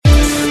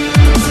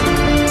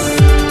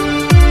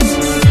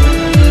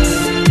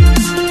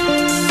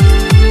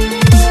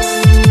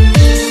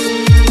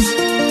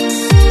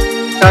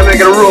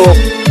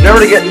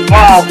get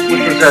involved with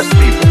possessed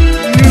people.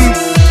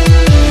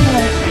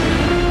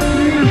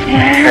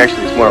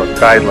 Actually, it's more of a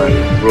guideline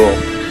than a rule.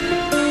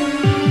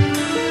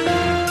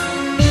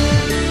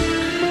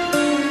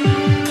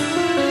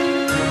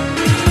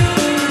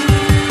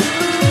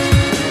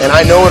 And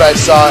I know what I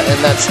saw,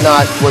 and that's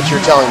not what you're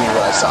telling me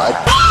what I saw.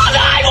 Call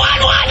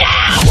 911 now!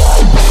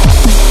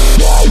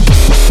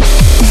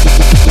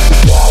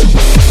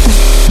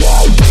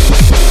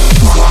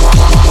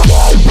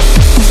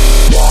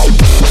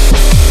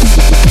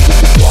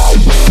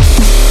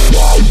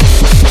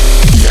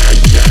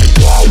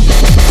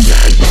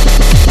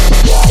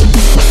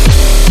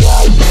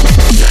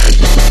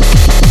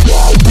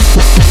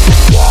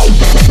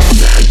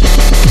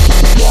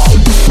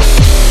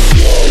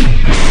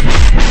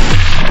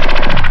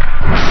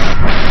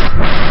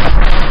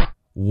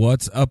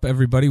 What's up,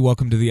 everybody?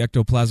 Welcome to the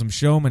Ectoplasm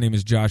Show. My name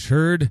is Josh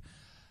Hurd,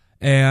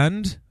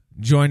 and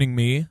joining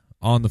me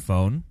on the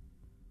phone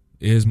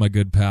is my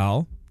good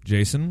pal,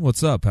 Jason.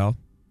 What's up, pal?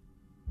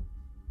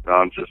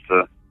 Just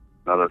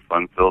another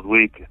fun-filled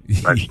week.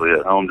 I'm actually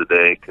at home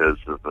today because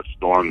of a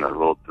storm that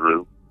rolled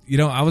through. You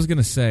know, I was going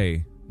to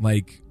say,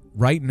 like,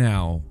 right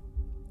now,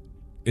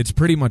 it's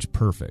pretty much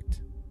perfect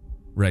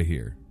right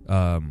here.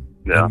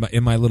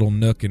 In my little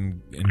nook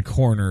and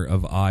corner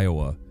of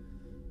Iowa.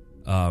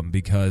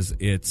 Because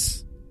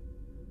it's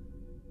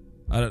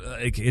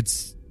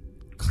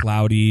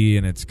cloudy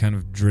and it's kind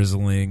of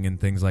drizzling and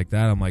things like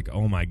that. I'm like,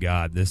 oh my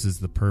God, this is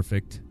the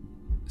perfect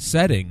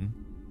setting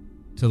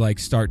to like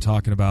start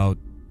talking about,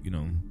 you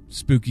know,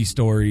 spooky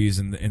stories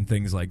and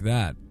things like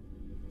that,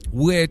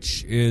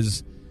 which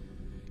is,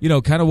 you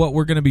know, kind of what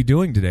we're going to be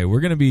doing today.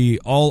 We're going to be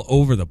all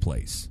over the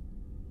place,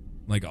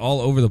 as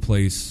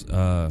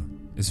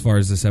far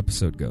as this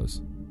episode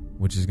goes,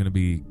 which is going to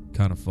be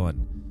kind of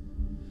fun.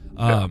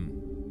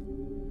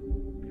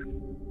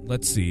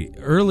 Let's see.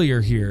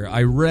 Earlier here,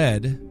 I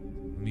read.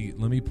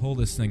 Let me pull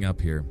this thing up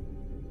here.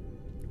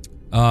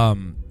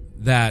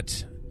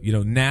 That, you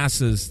know,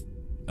 NASA's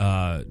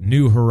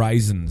New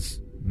Horizons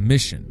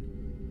mission.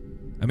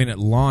 I mean, it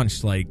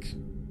launched like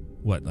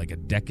a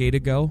decade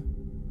ago.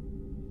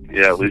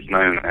 Yeah, at least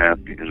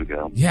 9.5 years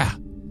ago. Yeah,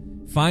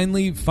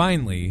 finally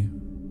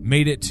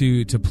made it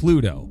to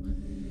Pluto,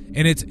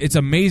 and it's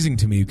amazing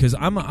to me because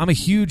I'm a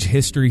huge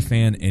history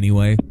fan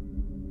anyway.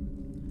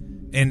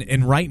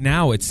 And right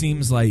now it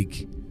seems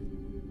like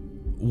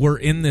we're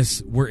in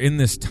this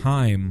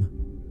time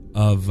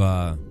of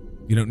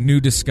you know, new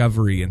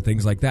discovery and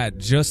things like that.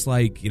 Just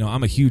like, you know,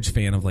 I'm a huge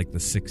fan of like the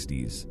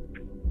 60s,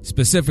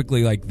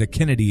 specifically like the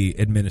Kennedy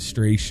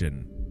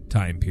administration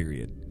time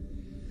period.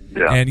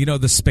 Yeah. And you know,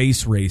 the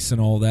space race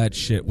and all that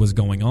shit was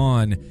going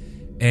on,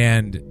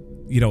 and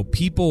you know,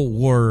 people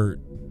were,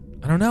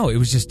 I don't know, it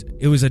was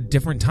a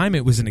different time.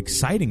 It was an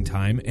exciting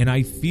time, and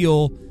I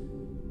feel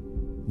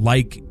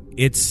like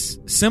it's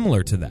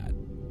similar to that.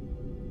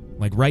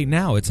 Like right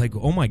now, it's like,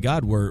 oh my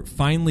God, we're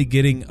finally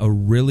getting a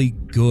really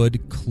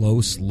good,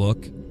 close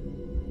look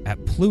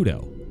at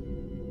Pluto.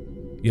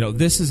 You know,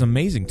 this is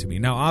amazing to me.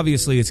 Now,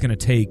 obviously, it's going to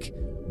take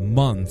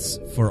months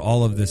for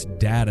all of this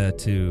data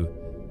to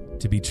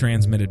be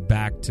transmitted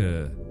back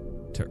to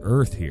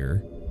Earth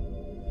here.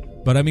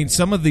 But I mean,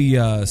 some of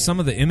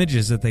the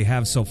images that they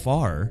have so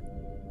far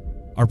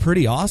are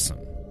pretty awesome.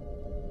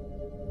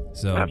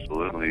 So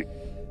absolutely.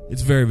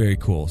 It's very, very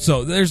cool.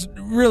 So there's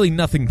really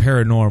nothing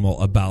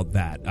paranormal about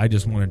that. I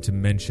just wanted to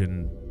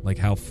mention like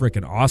how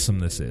freaking awesome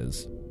this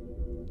is.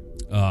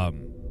 I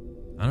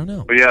don't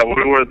know. But yeah,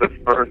 we were the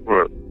first.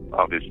 We're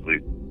obviously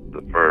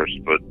the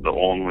first, but the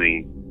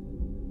only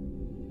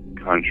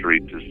country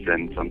to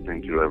send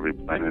something to every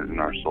planet in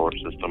our solar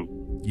system.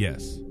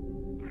 Yes.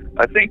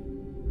 I think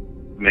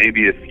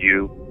maybe a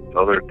few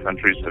other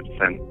countries have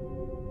sent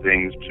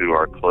things to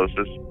our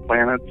closest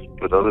planets,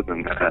 but other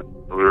than that,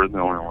 we're the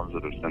only ones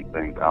that have sent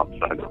things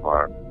outside of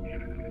our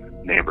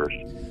neighbors.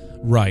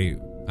 Right.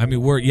 I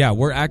mean,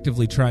 we're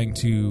actively trying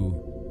to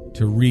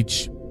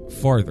reach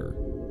farther.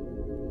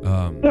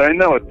 I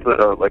know it's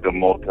like a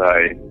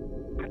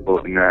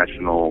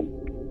multi-national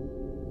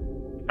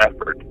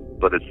effort,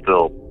 but it's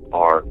still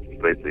our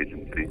space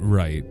agency.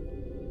 Right.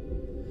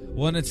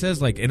 Well, and it says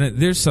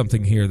there's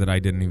something here that I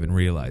didn't even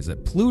realize,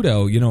 that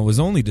Pluto, you know, was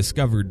only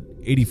discovered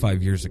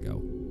 85 years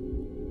ago.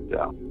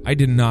 Yeah. I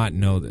did not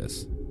know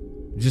this.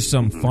 Just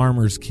some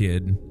farmer's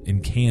kid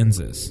in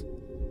Kansas,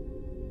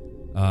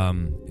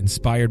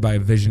 inspired by a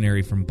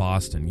visionary from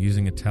Boston,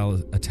 using a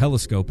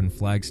telescope in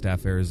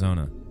Flagstaff,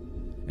 Arizona.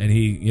 And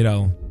he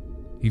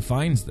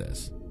finds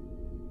this.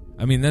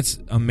 I mean, that's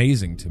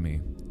amazing to me.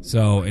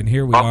 So, and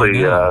here we are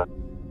now.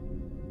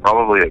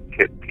 Probably at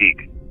Kitt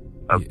Peak.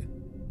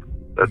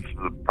 That's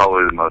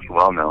probably the most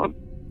well-known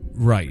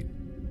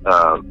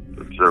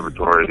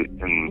observatory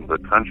in the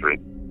country.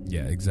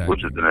 Yeah, exactly.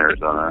 Which is in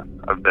Arizona.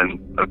 I've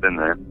been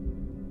there.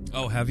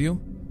 Oh, have you?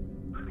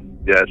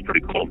 Yeah, it's pretty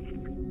cool.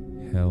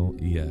 Hell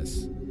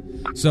yes.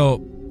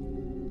 So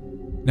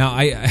now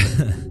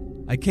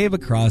I came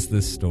across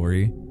this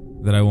story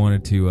that I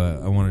wanted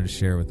to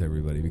share with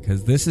everybody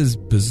because this is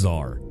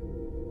bizarre.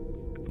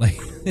 Like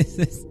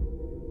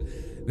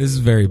This is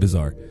very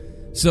bizarre.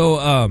 So,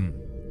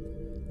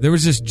 there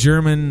was this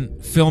German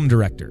film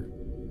director,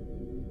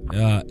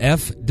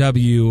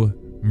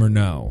 F.W.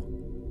 Murnau.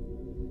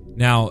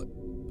 Now,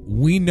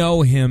 we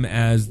know him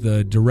as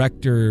the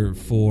director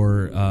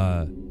for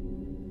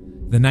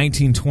the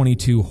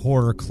 1922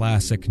 horror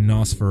classic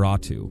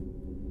Nosferatu,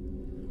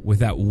 with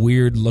that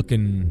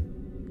weird-looking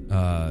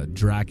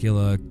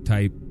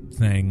Dracula-type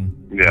thing.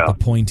 Yeah. With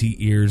the pointy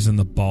ears and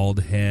the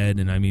bald head,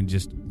 and I mean,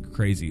 just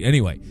crazy.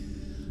 Anyway,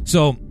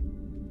 so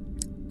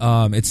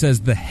it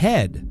says the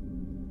head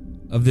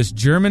of this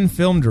German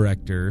film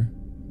director,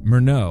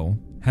 Murnau,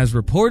 has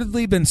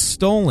reportedly been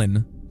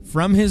stolen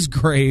from his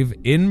grave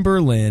in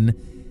Berlin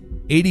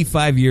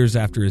 85 years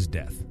after his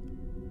death.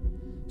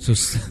 So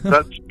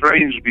that's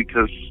strange,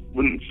 because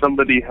wouldn't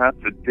somebody have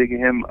to dig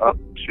him up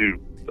to...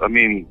 I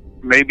mean,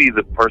 maybe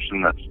the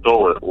person that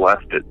stole it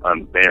left it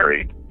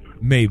unburied.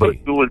 Maybe. But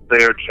who was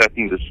there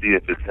checking to see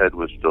if his head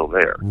was still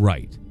there?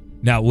 Right.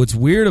 Now, what's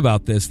weird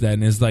about this,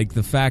 then, is, like,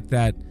 the fact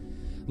that,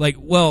 like,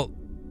 well,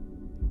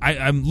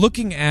 I'm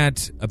looking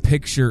at a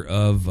picture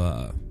of,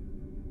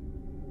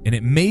 and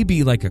it may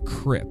be like a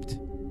crypt.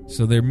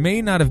 So there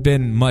may not have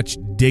been much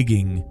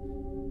digging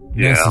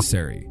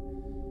necessary.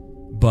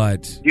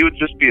 But he would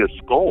just be a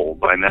skull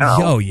by now.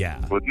 Oh, yeah.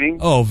 Wouldn't he?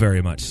 Oh,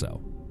 very much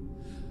so.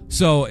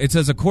 So it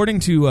says, according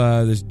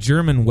to this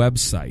German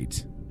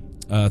website,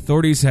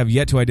 authorities have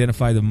yet to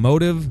identify the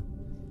motive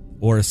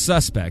or a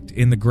suspect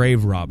in the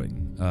grave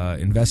robbing.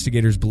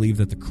 Investigators believe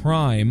that the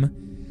crime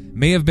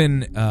may have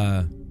been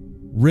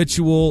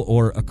ritual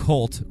or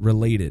occult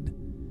related,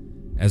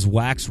 as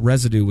wax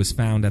residue was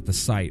found at the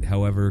site.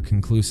 However,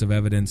 conclusive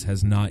evidence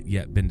has not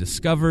yet been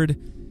discovered,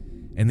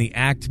 and the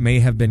act may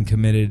have been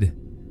committed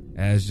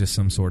as just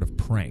some sort of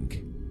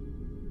prank.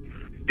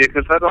 Yeah,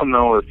 because I don't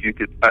know if you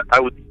could... I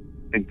would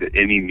think that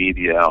any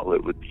media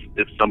outlet would...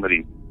 If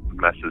somebody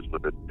messes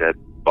with a dead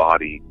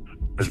body,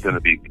 is going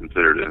to be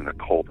considered an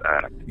occult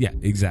act. Yeah,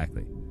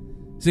 exactly.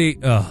 See,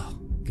 oh,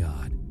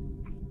 God.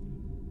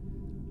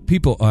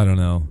 People, I don't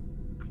know.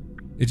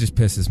 It just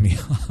pisses me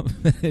off.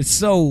 It's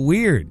so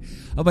weird.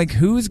 I'm like,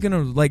 who's going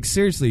to, like,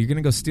 seriously, you're going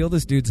to go steal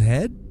this dude's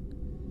head?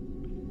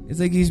 It's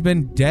like he's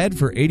been dead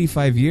for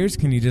 85 years.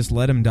 Can you just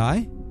let him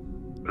die?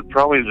 It's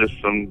probably just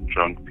some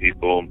drunk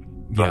people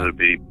trying to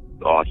be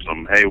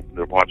awesome. Hey,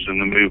 they're watching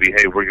the movie.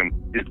 Hey, we're going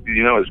to,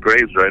 you know, his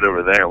grave's right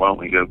over there. Why don't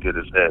we go get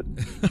his head?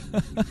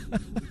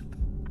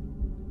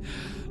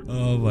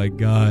 Oh, my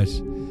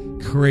gosh.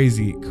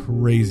 Crazy,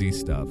 crazy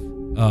stuff.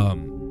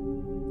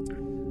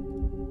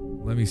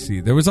 Let me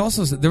see. There was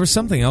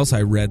something else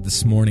I read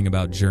this morning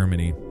about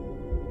Germany.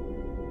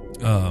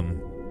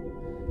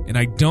 And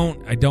I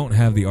don't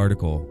have the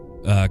article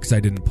because I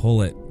didn't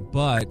pull it,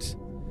 but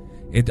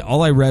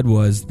all I read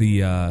was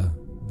the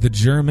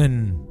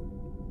German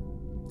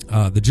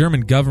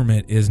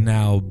government is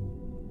now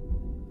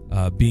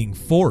being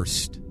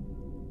forced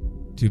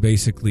to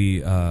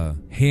basically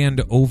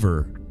hand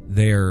over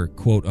their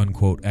quote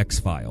unquote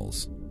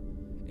X-Files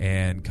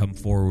and come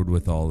forward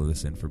with all of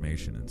this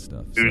information and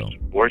stuff. Who's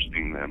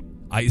forcing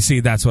them? I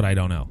see. That's what I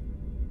don't know.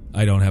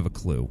 I don't have a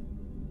clue.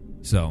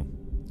 So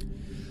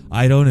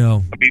I don't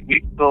know. I mean,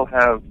 we still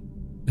have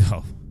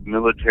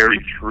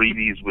military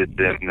treaties with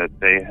them that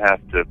they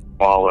have to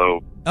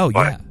follow. Oh,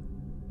 yeah.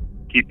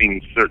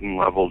 Keeping certain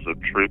levels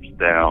of troops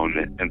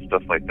down and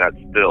stuff like that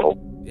still.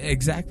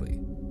 Exactly.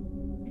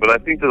 But I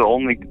think there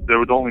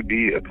would only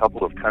be a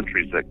couple of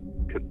countries that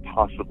could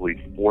possibly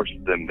force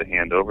them to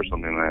hand over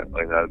something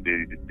like that. Would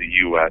be the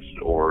U.S.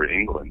 or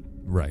England.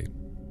 Right.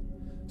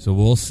 So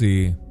we'll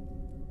see.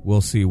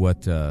 We'll see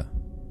what's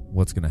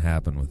going to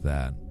happen with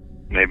that.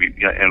 Maybe,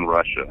 yeah, and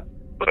Russia.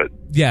 But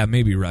yeah,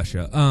 maybe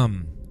Russia.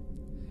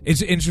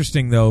 It's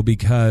interesting though,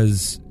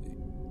 because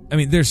I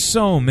mean, there's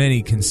so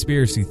many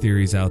conspiracy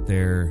theories out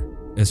there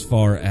as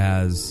far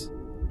as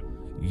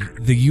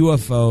the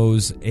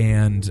UFOs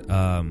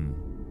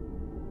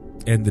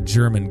and the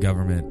German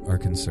government are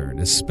concerned,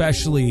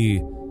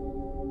 especially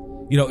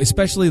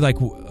like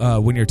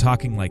when you're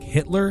talking like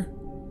Hitler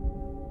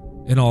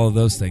and all of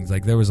those things.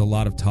 Like there was a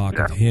lot of talk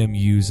of him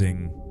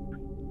using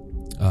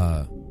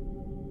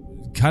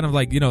kind of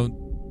like,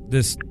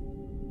 this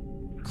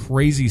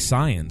crazy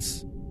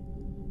science.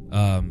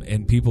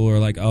 And people are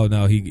like, oh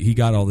no, he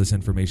got all this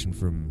information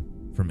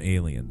from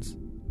aliens.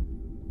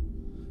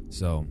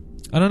 So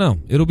I don't know.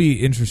 It'll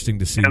be interesting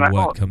to see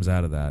what comes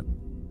out of that.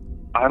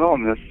 I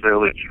don't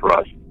necessarily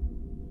trust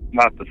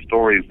not the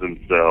stories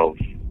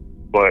themselves,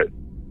 but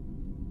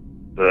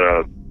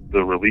the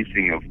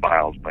releasing of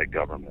files by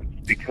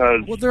governments,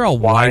 because they're all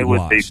why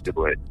whitewashed. would they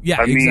do it?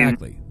 Yeah,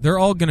 exactly. They're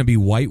all going to be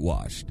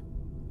whitewashed.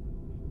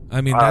 I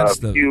mean,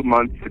 that's a few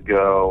months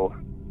ago,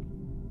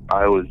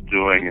 I was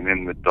doing an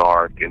In the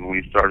Dark, and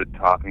we started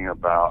talking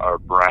about, or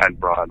Brad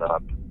brought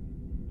up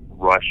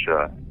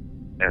Russia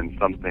and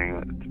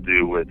something to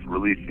do with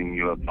releasing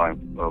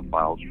UFO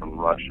files from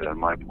Russia. And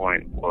my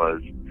point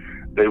was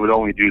they would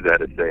only do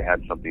that if they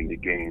had something to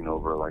gain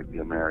over, like, the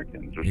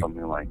Americans or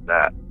something like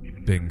that.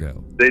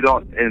 Bingo. They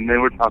don't, and they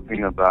were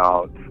talking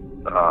about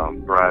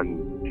Brad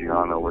and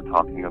Gianna were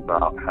talking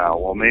about how,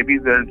 well, maybe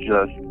they're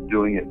just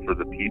doing it for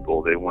the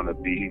people. They want to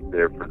be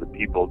there for the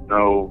people.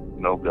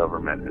 No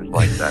government is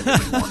like that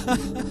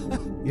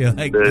anymore. Yeah,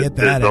 like, get that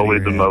there's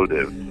always a head.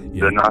 motive.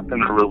 Yeah. They're not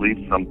going to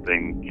release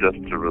something just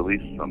to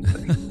release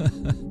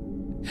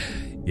something.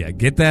 Yeah,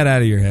 get that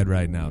out of your head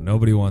right now. No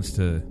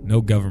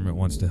government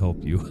wants to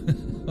help you.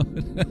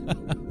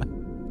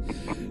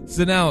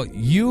 So now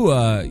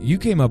you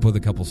came up with a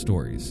couple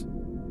stories.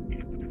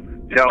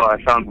 Yeah, well,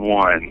 I found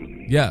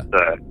one. Yeah.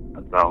 That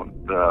I found.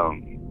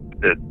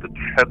 The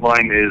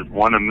headline is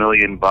 "Won $1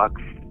 million.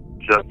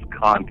 Just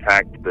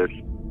contact this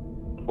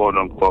quote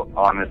unquote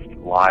honest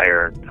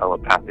liar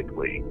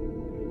telepathically."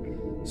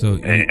 So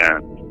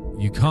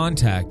And you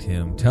contact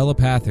him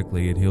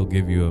telepathically, and he'll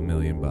give you $1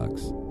 million.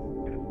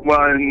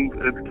 well, and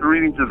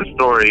reading through the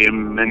story,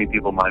 and many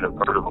people might have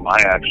heard of him.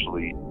 I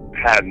actually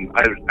hadn't.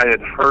 I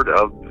had heard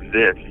of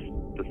this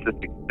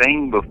specific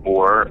thing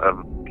before,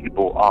 of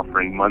people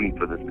offering money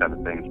for this kind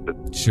of things,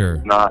 but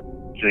Sure. not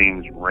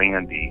James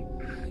Randi.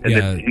 And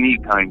Yeah. it's any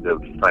kind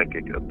of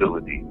psychic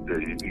ability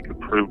that if you could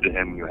prove to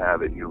him you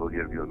have it, he will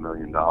give you $1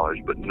 million.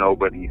 But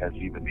nobody has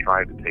even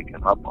tried to take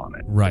him up on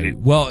it. Right.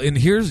 Well, and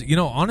here's,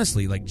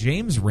 honestly, like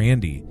James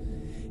Randi,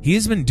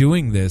 he's been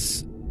doing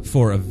this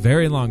for a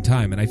very long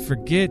time, and I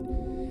forget,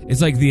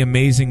 it's like The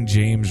Amazing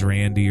James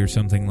Randi or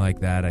something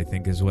like that, I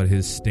think is what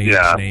his stage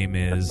name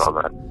is. I saw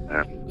that.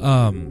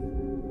 Yeah.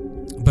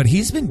 But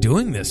he's been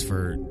doing this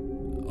for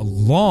a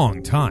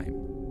long time,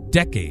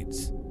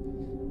 decades.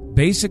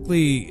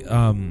 Basically,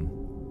 kind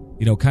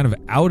of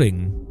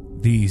outing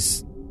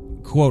these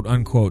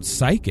quote-unquote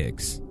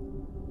psychics.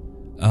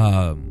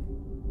 And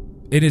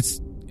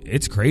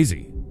it's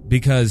crazy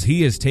because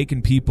he has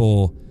taken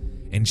people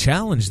and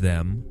challenged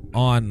them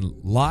on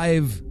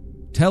live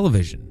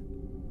television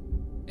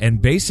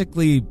and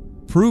basically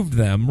proved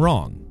them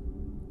wrong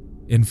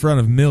in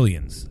front of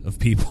millions of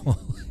people.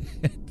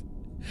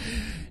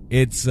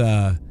 It's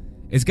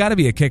got to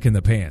be a kick in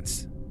the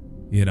pants,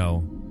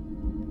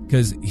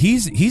 because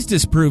he's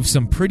disproved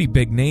some pretty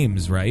big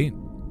names, right?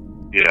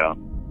 Yeah.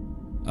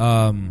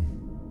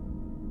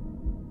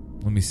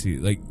 Let me see.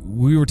 Like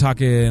we were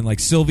talking, like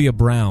Sylvia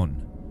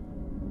Brown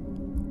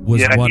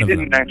was one of them.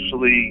 He didn't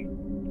actually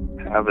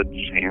have a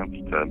chance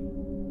to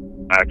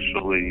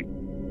actually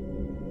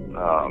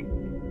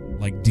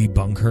like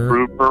debunk her,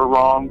 prove her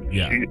wrong.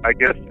 Yeah. I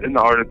guess in the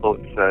article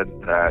it said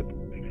that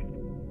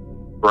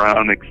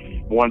Brown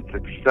once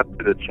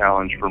accepted a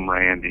challenge from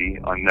Randy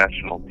on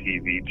national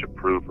TV to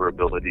prove her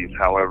abilities.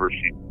 However,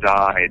 she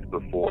died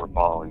before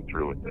following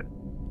through with it.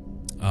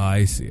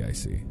 I see.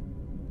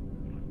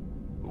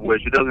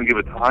 Which it doesn't give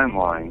a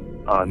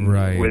timeline on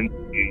Right. when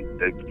she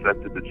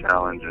accepted the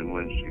challenge and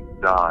when she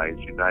died.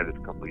 She died a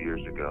couple of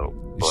years ago.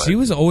 But She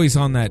was always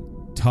on that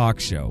talk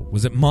show.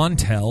 Was it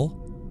Montel?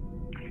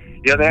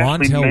 yeah, they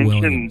Montel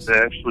Williams.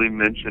 actually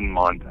mentioned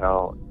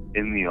Montel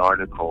in the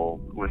article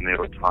when they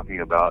were talking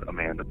about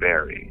Amanda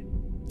Berry.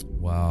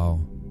 Wow.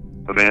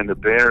 Amanda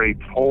Berry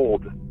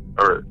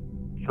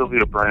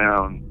Sylvia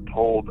Brown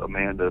told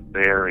Amanda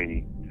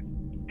Berry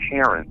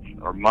parents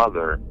or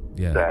mother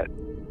Yeah. that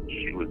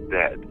she was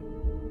dead.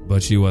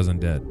 But she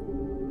wasn't dead.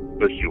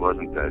 But she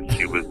wasn't dead.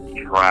 She was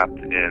trapped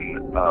in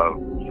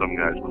some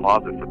guy's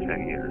closet for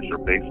 10 years, or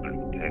basement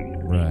for 10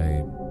 years.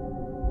 Right.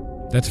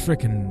 That's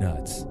freaking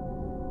nuts.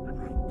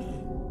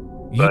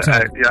 But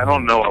I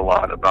don't know a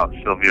lot about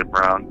Sylvia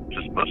Brown,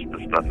 just most of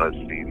the stuff I've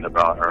seen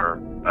about her.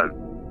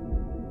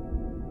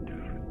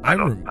 I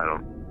don't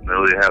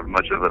really have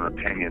much of an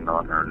opinion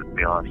on her, to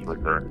be honest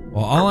with her.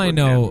 Well, all I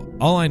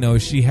know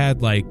is she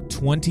had like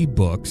 20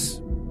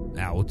 books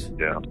out.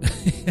 Yeah.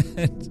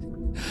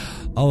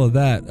 All of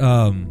that.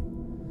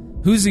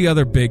 Who's the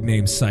other big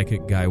name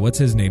psychic guy? What's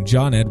his name?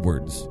 John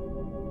Edwards.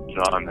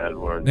 John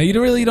Edwards. Now, you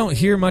really don't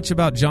hear much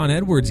about John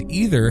Edwards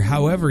either.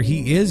 However,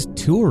 he is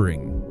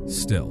touring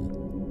still.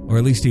 Or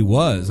at least he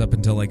was up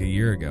until like a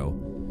year ago.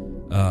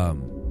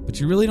 But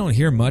you really don't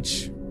hear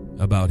much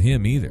about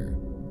him either.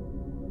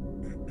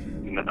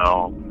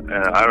 No.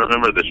 I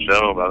remember the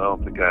show, but I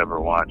don't think I ever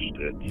watched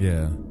it.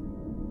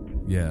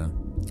 Yeah.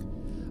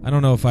 I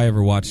don't know if I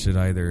ever watched it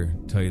either,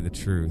 to tell you the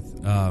truth.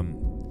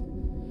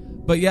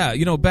 But yeah,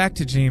 back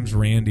to James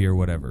Randi or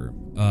whatever.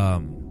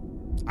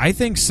 I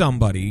think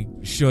somebody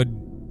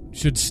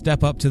should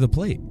step up to the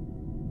plate.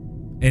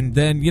 And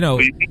then,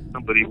 Well, you think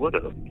somebody would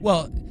have.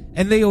 Well,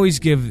 and they always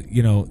give,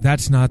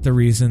 that's not the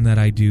reason that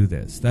I do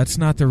this. That's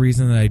not the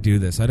reason that I do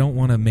this. I don't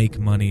want to make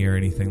money or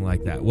anything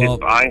like that. Well,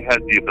 if I had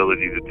the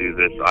ability to do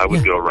this, I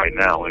would go right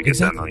now and get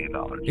that $1 million.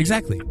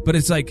 Exactly. But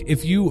it's like,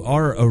 if you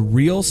are a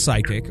real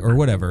psychic or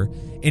whatever,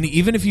 and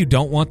even if you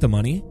don't want the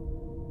money,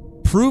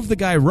 prove the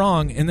guy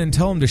wrong and then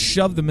tell him to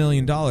shove the $1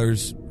 million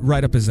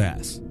right up his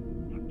ass.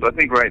 So I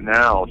think right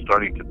now,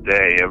 starting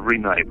today, every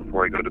night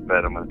before I go to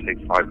bed, I'm going to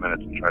take 5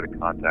 minutes and try to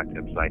contact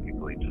him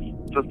psychically,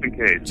 just in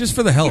case. Just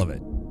for the hell of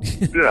it.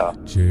 Yeah.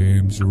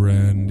 James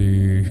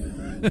Randi.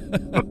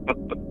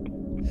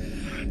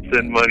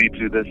 Send money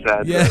to this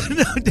address. Yeah,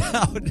 no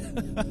doubt.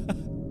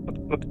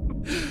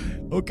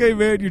 Okay,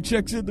 man, your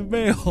check's in the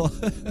mail.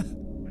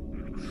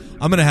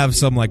 I'm going to have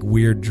some like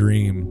weird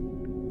dream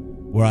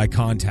where I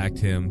contact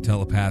him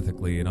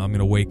telepathically, and I'm going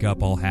to wake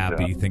up all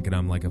happy thinking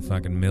I'm like a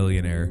fucking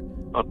millionaire.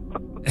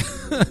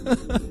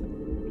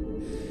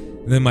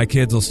 Then my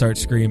kids will start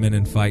screaming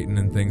and fighting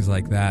and things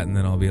like that, and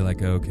then I'll be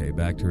like, okay,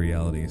 back to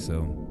reality.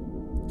 So,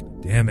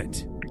 damn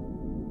it.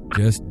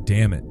 Just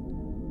damn it.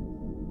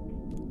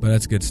 But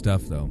that's good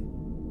stuff, though.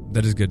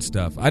 That is good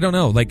stuff. I don't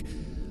know. Like,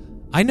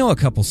 I know a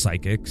couple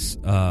psychics.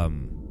 The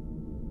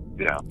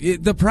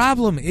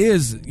problem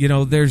is,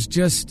 there's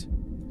just...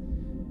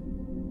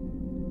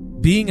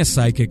 being a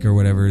psychic or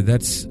whatever,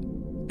 that's...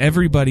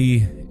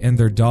 everybody and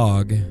their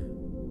dog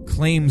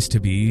claims to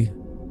be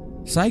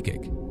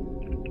psychic.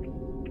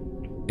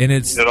 And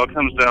it all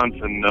comes down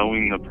to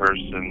knowing the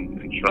person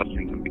and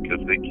trusting them, because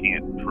they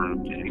can't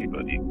prove to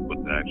anybody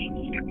what they're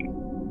actually seeing.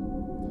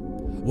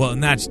 Well,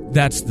 and that's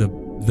the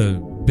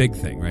big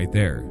thing right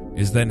there,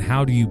 is then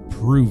how do you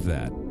prove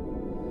that?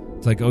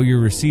 It's like, oh,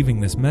 you're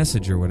receiving this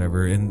message or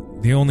whatever,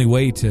 and the only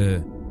way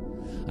to,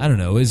 I don't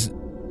know, is,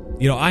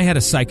 I had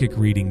a psychic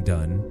reading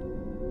done,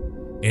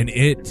 and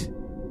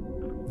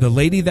the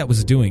lady that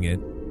was doing it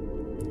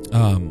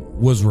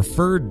was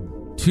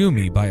referred to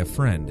me by a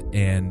friend,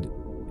 and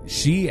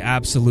she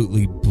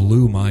absolutely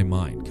blew my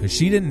mind because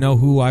she didn't know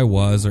who I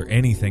was or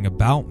anything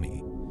about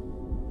me.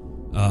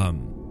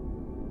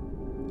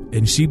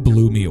 And she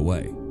blew me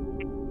away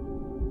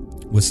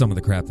with some of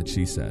the crap that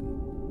she said.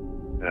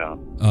 Yeah.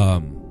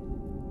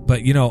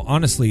 But,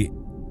 honestly,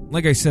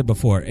 like I said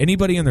before,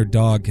 anybody and their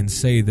dog can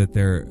say that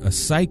they're a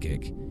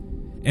psychic,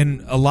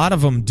 and a lot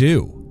of them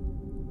do.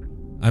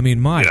 I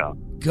mean, my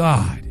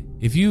God,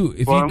 if you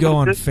go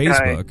on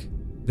Facebook,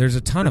 there's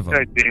a ton of them.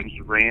 Guy, James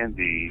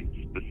Randi,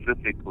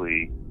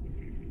 specifically,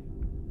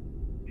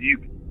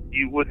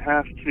 you would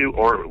have to,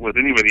 or with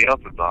anybody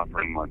else that's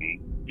offering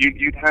money,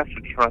 you'd have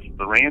to trust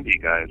the Randi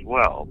guy as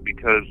well,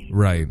 because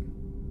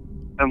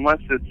unless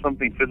it's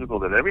something physical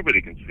that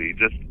everybody can see,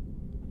 just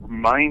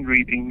mind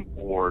reading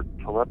or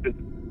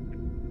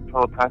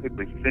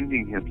telepathically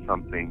sending him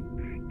something,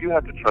 you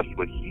have to trust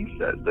what he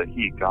says, that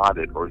he got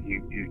it, or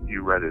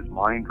you read his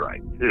mind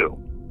right too.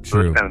 True.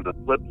 So it's kind of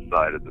the flip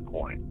side of the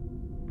coin.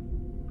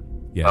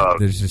 Yeah,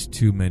 there's just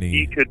too many.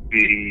 He could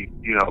be,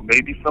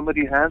 maybe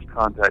somebody has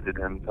contacted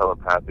him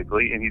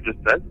telepathically, and he just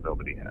says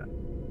nobody has.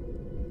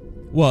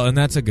 Well, and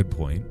that's a good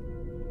point.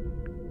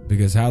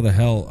 Because how the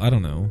hell, I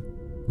don't know.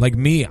 Like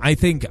me, I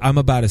think I'm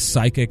about as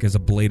psychic as a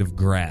blade of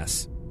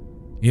grass.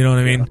 You know what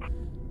I mean?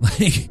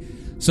 Like,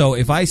 so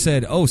if I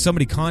said, oh,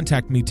 somebody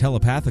contact me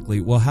telepathically,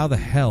 well, how the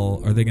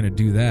hell are they going to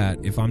do that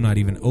if I'm not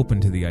even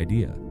open to the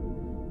idea?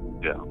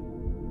 Yeah.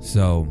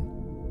 So,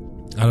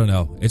 I don't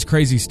know. It's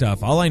crazy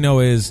stuff. All I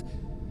know is,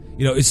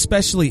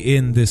 especially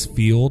in this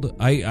field,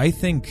 I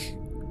think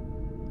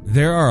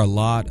there are a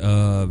lot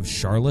of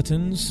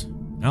charlatans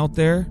out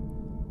there.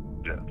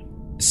 Yeah.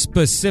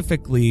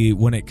 Specifically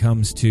when it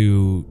comes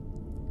to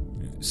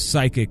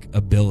psychic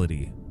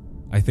ability.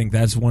 I think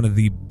that's one of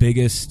the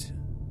biggest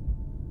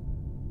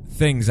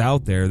things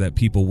out there that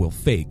people will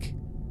fake.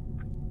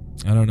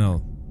 I don't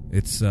know.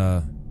 It's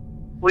well,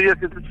 yeah,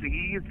 because it's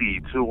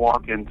easy to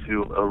walk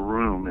into a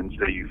room and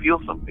say you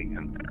feel something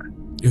in there.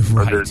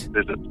 Right. Or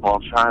there's a small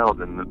child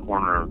in the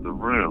corner of the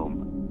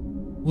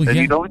room. Well, and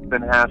yeah. you don't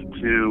even have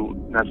to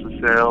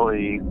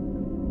necessarily,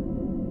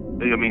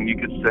 you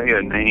could say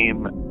a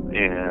name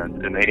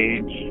and an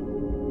age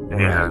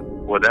and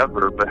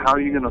whatever, but how are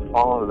you going to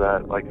follow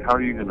that? Like, how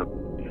are you going to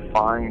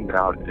find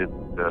out if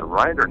they're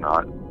right or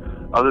not,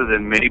 other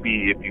than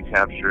maybe if you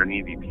capture an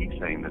EVP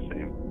saying the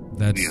same,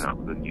 the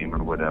name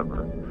or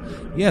whatever.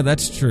 Yeah,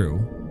 that's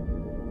true.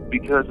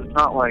 Because it's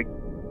not like,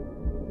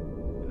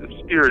 if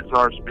spirits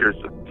are spirits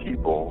of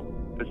people,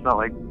 it's not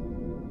like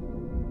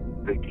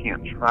they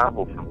can't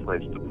travel from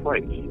place to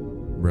place.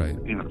 Right.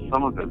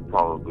 Some of them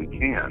probably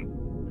can.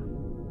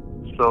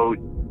 So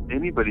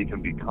anybody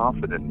can be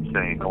confident in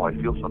saying, oh, I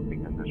feel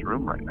something in this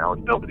room right now,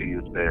 and nobody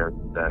is there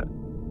that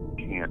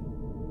can't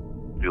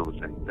feel the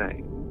same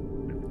thing.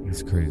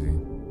 It's crazy.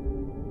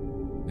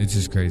 It's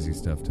just crazy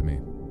stuff to me.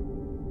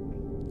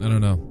 I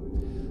don't know.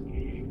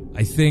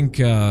 I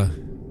think I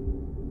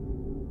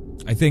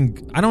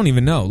don't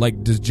even know.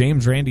 Like, does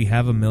James Randi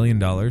have $1 million?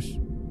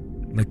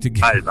 Like to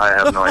get... I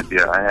have no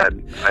idea. I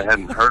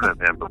hadn't heard of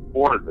him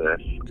before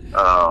this.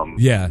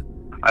 Yeah.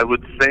 I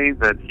would say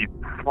that he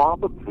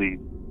probably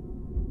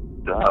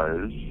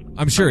does.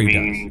 I'm sure he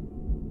does.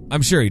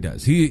 I'm sure he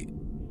does. He,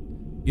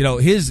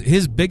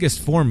 his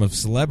biggest form of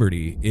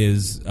celebrity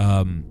is,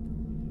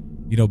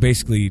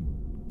 basically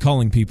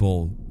calling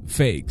people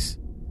fakes,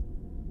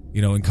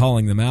 and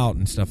calling them out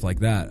and stuff like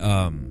that.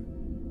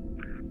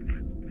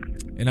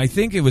 And I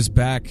think it was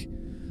back,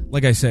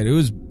 like I said, it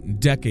was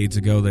decades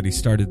ago that he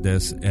started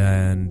this,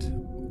 and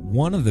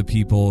one of the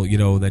people,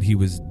 that he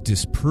was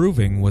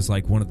disproving was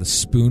like one of the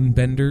spoon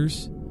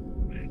benders.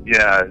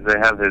 Yeah, they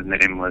have his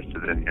name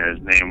listed in here.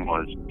 His name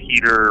was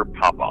Peter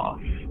Popoff.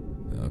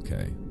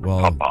 Okay, well,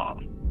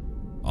 Popoff.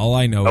 All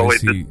I know Oh,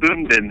 is wait, the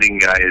spoon bending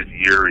guy is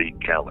Yuri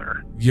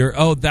Geller.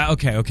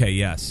 Okay,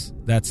 yes,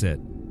 that's it.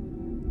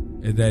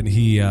 And then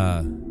he, he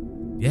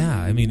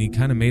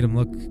kind of made him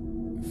look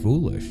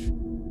foolish,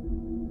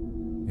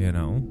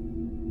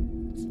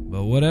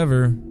 But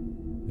whatever,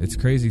 it's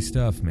crazy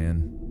stuff,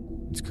 man.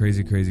 It's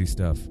crazy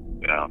stuff.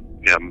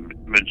 Yeah,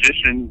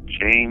 magician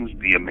James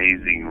the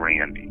Amazing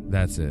Randy.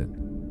 That's it.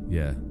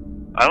 Yeah.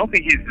 I don't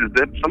think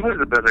somebody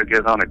better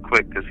get on it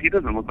quick because he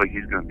doesn't look like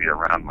he's going to be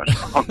around much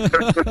longer.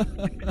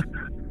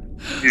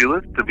 He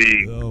looks to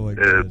be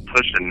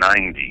pushing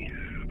 90.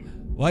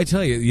 Well, I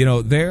tell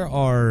you, there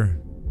are,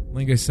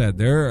 like I said,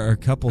 there are a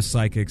couple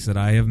psychics that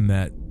I have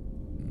met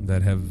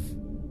that have,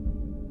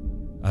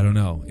 I don't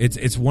know.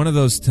 It's one of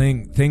those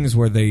things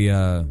where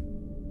they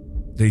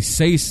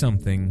say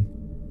something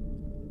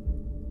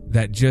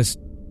that just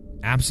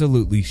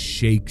absolutely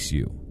shakes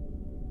you.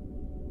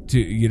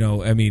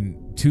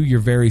 To your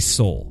very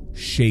soul,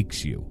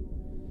 shakes you.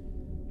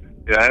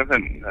 Yeah, I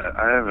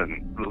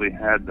haven't really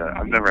had that.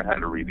 I've never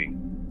had a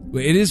reading.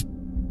 It is,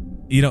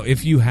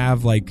 if you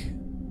have like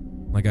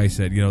I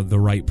said, the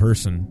right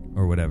person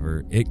or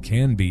whatever, it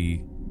can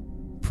be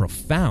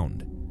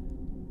profound.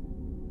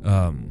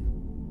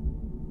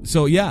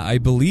 So yeah, I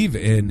believe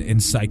in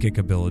psychic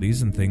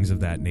abilities and things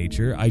of that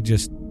nature. I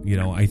just,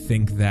 I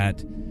think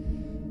that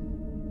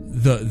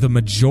the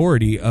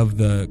majority of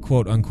the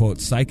quote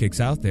unquote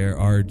psychics out there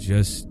are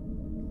just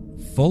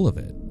full of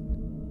it.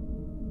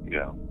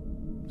 Yeah.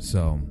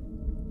 So,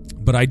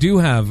 but I do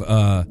have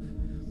a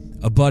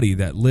buddy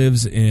that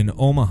lives in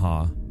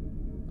Omaha,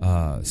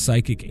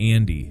 Psychic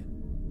Andy,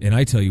 and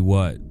I tell you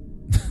what,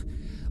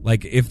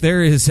 like if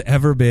there has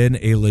ever been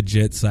a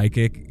legit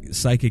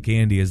Psychic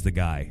Andy is the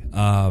guy.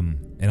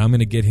 And I'm going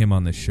to get him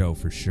on the show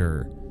for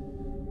sure,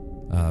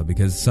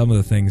 because some of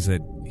the things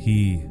that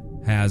he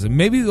has, and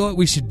maybe what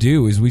we should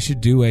do is we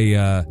should do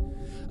a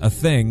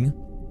thing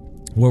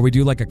where we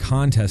do like a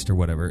contest or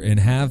whatever and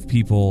have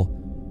people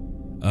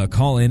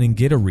call in and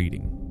get a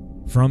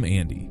reading from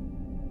Andy.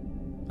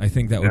 I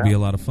think that would be a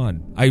lot of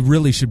fun. I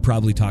really should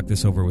probably talk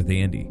this over with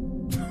Andy.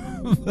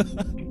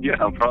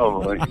 Yeah,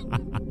 probably.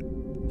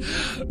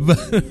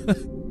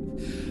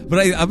 But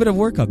I'm going to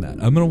work on that.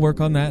 I'm going to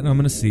work on that, and I'm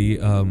going to see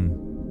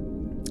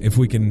if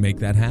we can make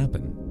that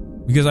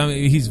happen. Because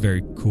he's a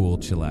very cool,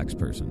 chillax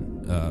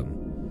person.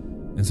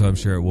 And so I'm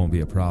sure it won't be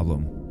a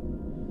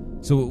problem.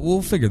 So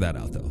we'll figure that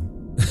out, though.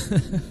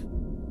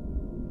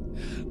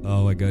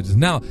 Oh, my goodness.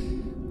 Now,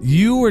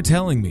 you were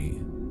telling me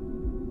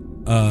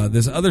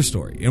this other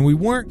story, and we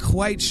weren't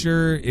quite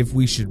sure if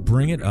we should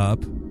bring it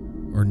up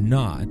or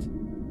not.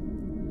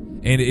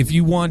 And if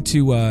you want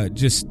to,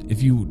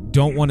 if you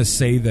don't want to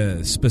say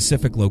the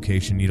specific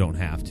location, you don't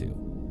have to.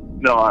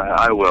 No,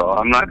 I will.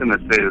 I'm not going to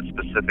say the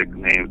specific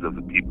names of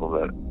the people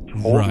that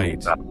told me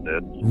about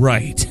this.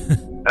 Right.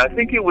 I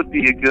think it would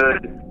be a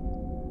good,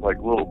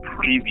 little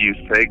preview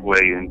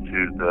segue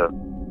into the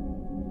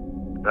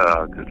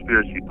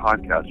conspiracy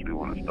podcast we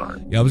want to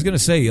start. Yeah, I was going to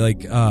say,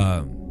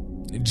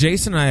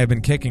 Jason and I have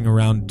been kicking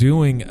around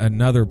doing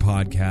another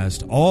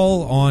podcast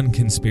all on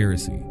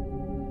conspiracy.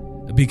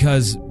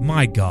 Because,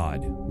 my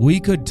God,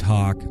 we could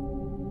talk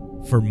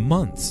for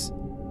months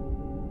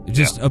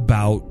just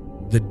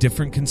about the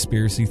different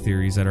conspiracy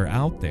theories that are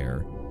out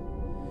there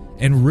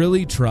and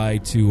really try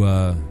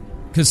to,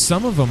 because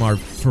some of them are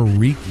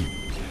freaky,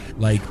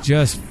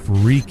 just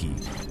freaky.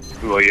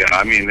 Well, yeah,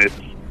 I mean, if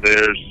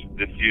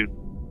you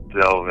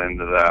delve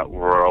into that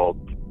world,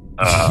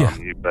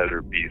 you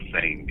better be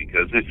sane,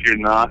 because if you're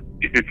not,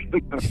 you're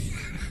going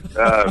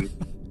to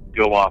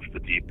go off the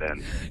deep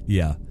end.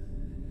 Yeah.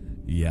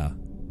 Yeah.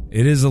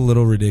 It is a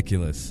little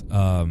ridiculous.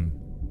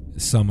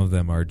 Some of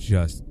them are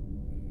just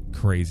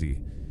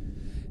crazy.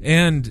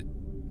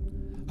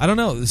 And I don't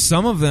know,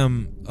 some of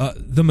them,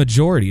 the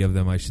majority of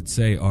them, I should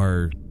say,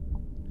 are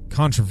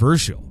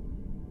controversial.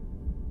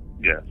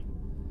 Yes.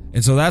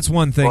 And so that's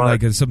one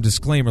thing, some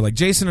disclaimer.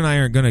 Jason and I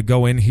aren't going to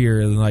go in here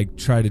and,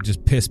 try to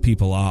just piss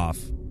people off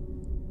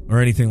or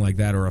anything like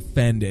that or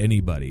offend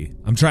anybody.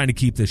 I'm trying to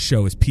keep this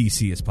show as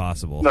PC as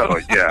possible. No,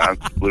 yeah,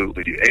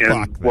 absolutely.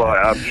 And,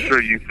 I'm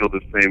sure you feel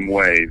the same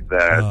way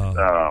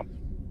that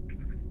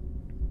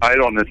I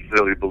don't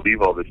necessarily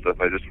believe all this stuff.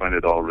 I just find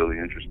it all really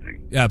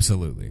interesting.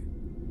 Absolutely.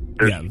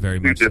 There's very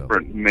much two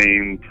different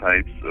main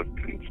types of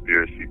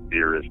conspiracy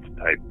theorist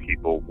type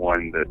people.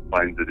 One that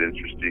finds it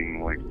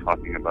interesting,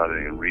 talking about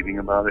it and reading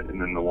about it,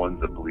 and then the ones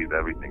that believe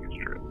everything is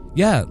true.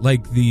 Yeah,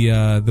 like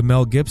the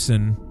Mel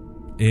Gibson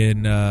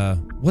in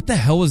what the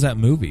hell was that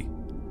movie?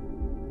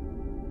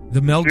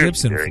 The Mel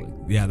Gibson flick.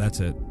 Yeah, that's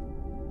it.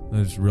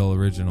 That's real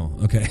original.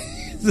 Okay.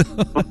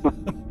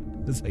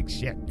 It's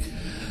shit.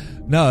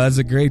 No, that's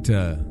a great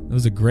that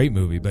was a great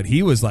movie, but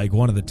he was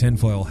one of the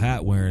tinfoil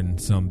hat wearing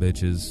some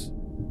bitches.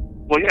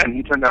 Well, yeah, and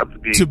he turned out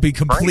to be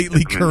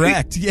completely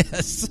correct.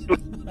 Yes.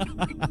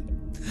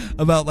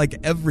 About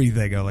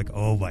everything. I'm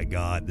oh my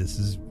God, this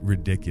is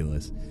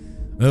ridiculous.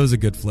 That was a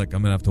good flick.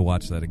 I'm gonna have to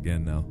watch that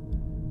again now.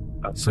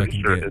 I'm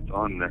pretty sure it's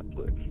on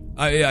Netflix.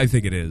 I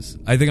think it is.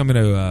 I think I'm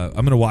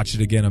gonna watch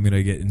it again. I'm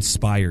gonna get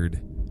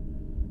inspired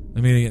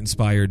I'm gonna get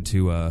inspired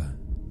to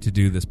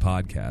do this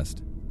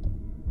podcast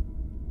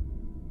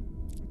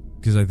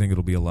because I think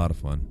it'll be a lot of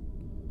fun.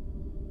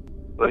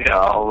 But yeah,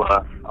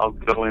 I'll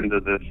go into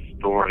this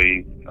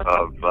story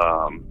of.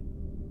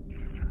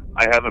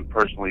 I haven't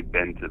personally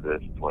been to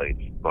this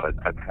place, but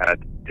I've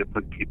had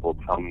different people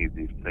tell me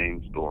the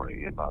same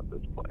story about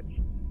this place.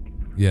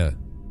 Yeah.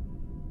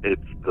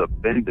 It's the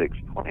Bendix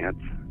plant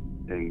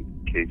in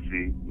Kansas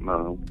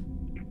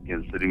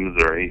City,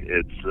 Missouri.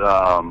 It's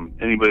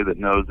anybody that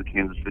knows the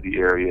Kansas City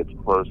area, it's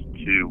close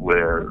to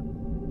where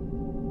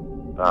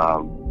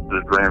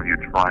the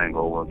Grandview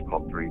Triangle was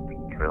called Three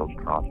Trails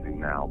Crossing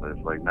now, but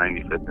it's like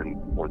 95th and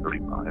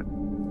 435.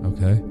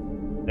 Okay.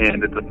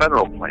 And it's a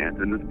federal plant,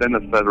 and it's been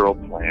a federal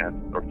plant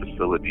or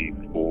facility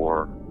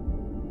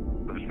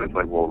since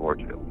like World War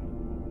II.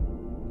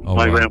 Oh,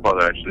 My wow.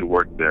 grandfather actually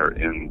worked there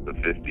in the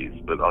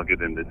 50s, but I'll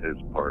get into his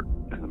part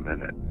in a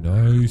minute.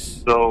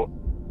 Nice. So,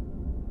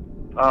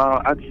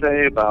 I'd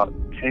say about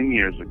 10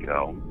 years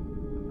ago,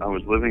 I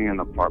was living in an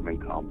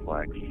apartment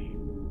complex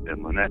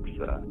in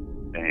Lenexa,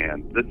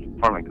 and this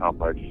apartment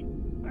complex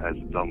has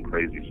its own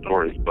crazy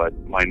stories, but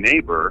my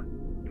neighbor,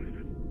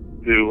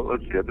 who,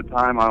 let's see, at the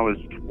time I was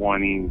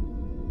 20,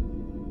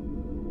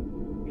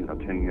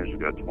 10 years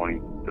ago,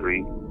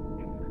 23,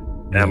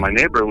 and my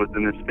neighbor was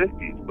in his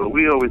 50s, but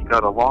we always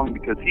got along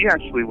because he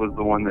actually was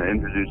the one that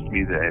introduced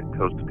me to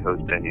Coast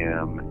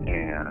AM,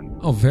 and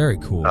oh, very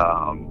cool.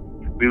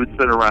 we would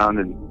sit around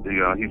and, he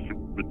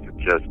would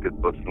suggest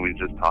good books, and we'd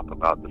just talk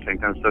about the same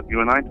kind of stuff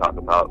you and I talk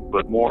about,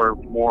 but more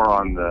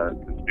on the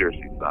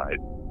conspiracy side.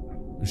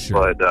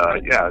 Sure. But,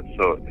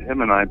 so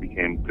him and I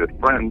became good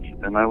friends,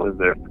 and I lived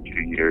there for 2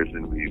 years,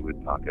 and we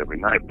would talk every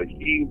night. But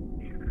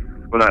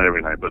not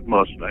every night, but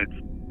most nights.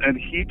 And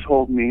he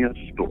told me a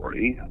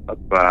story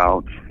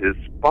about his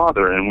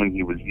father, and when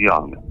he was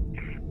young,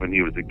 when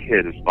he was a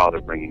kid, his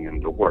father bringing him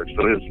to work.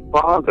 So his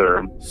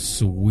father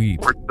Sweet.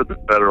 worked for the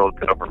federal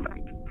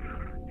government.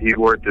 He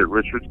worked at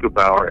Richards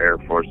Gebaur Air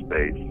Force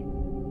Base.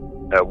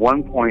 At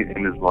one point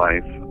in his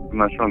life, I'm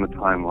not sure on the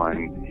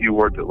timeline, he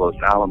worked at Los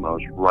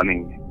Alamos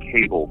running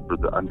cable for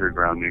the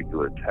underground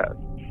nuclear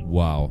tests.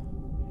 Wow.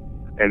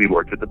 And he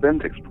worked at the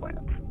Bendix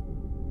plant.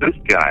 This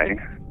guy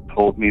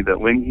told me that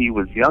when he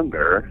was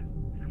younger,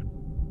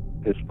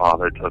 his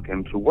father took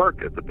him to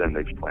work at the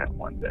Bendix plant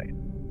one day.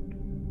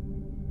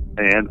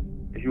 And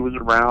he was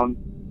around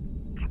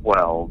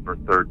 12 or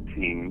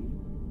 13.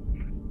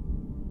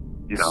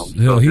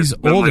 So he's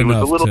his memory old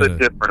enough was a little to... bit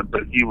different,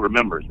 but he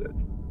remembers it.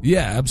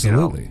 Yeah,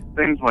 absolutely.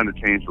 Things might have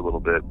changed a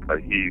little bit, but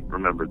he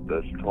remembered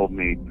this. Told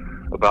me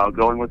about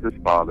going with his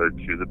father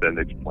to the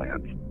Bendix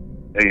plant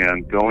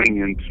and going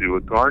into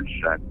a guard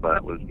shack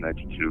that was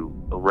next to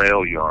a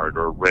rail yard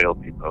or a rail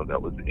depot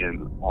that was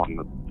on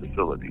the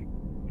facility.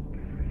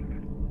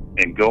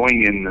 And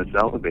going in this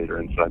elevator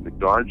inside the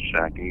guard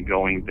shack and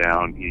going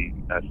down, he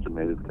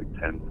estimated like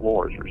 10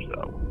 floors or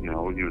so. He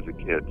was a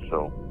kid,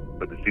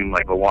 but it seemed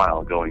like a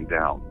while going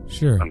down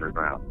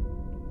underground.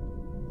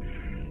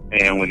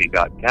 And when he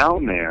got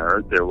down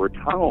there were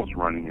tunnels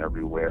running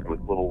everywhere with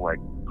little like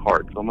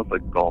carts, almost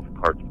like golf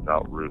carts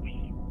without roofs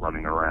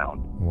running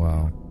around.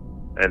 Wow.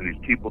 And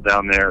these people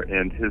down there,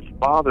 and his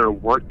father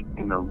worked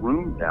in a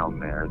room down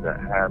there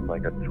that had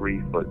like a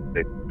 3-foot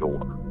thick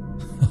door.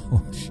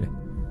 Oh, shit.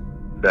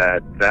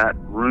 That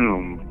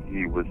room,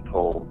 he was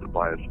told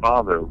by his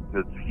father,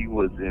 because he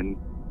was in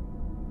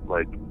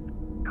like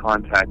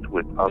contact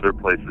with other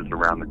places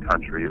around the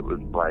country. It was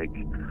like,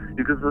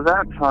 because at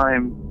that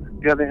time,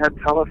 they had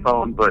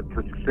telephone, but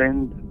to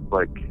send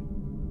like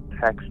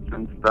texts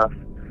and stuff,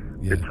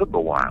 it took a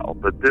while.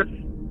 But this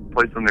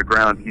place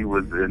underground, he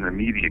was in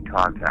immediate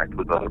contact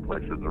with other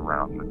places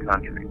around the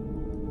country.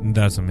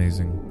 That's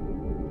amazing.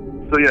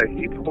 So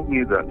he told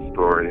me that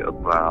story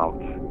about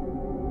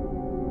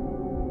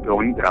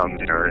going down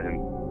there and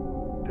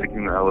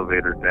taking the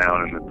elevator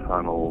down in the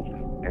tunnels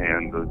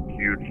and the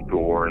huge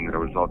door, and there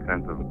was all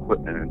kinds of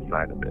equipment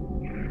inside of it.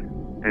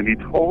 And he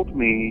told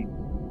me,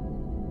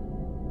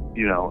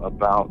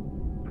 about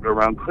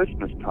around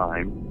Christmas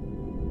time,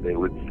 they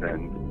would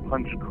send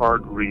punch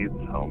card wreaths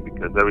home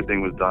because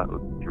everything was done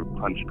through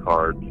punch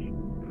cards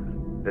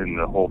in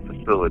the whole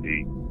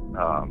facility.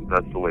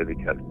 That's the way they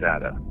kept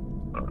data.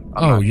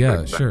 I'm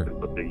not sure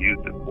what they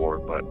used it for,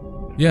 but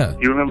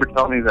he remembered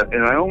telling me that,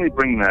 and I only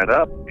bring that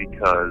up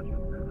because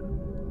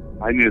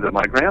I knew that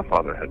my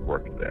grandfather had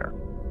worked there,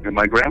 and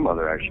my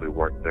grandmother actually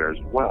worked there as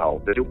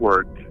well. They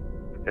worked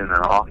in an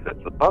office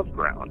above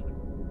ground.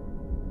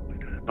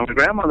 Now, my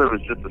grandmother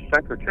was just a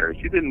secretary.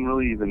 She didn't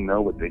really even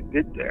know what they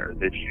did there.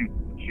 She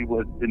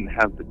didn't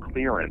have the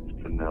clearance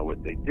to know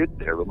what they did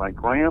there. But my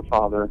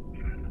grandfather,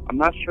 I'm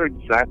not sure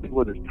exactly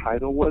what his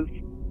title was,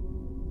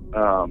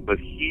 but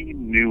he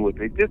knew what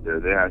they did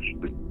there. They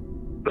actually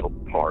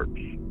built parts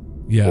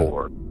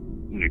for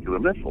nuclear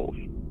missiles.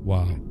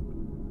 Wow.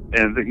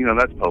 And,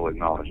 that's public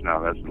knowledge now.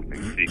 That's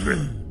nothing secret.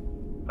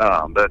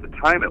 But at the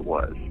time it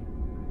was.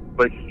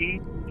 But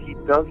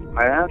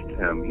I asked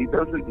him, he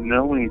doesn't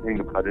know anything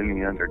about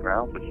any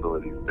underground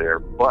facilities there,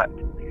 but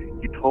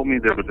he told me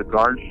there was a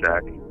guard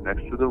shack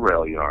next to the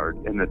rail yard,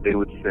 and that they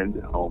would send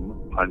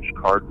home punch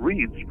card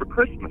reads for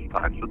Christmas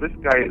time. So this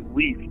guy's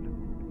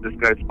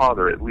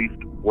father at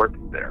least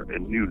worked there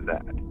and knew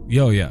that.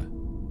 Yo, yeah.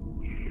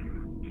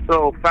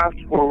 So fast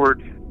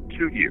forward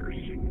 2 years,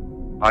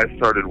 I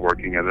started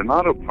working at an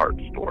auto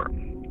parts store.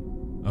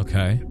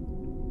 Okay.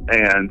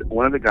 And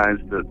one of the guys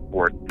that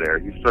worked there,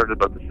 he started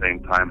about the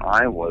same time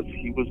I was.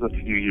 He was a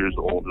few years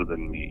older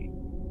than me.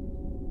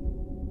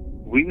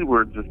 We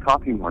were just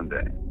talking one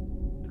day.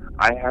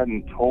 I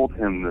hadn't told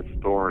him this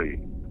story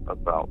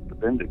about the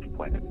Bendix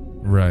plant.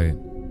 Right.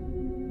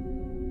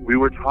 We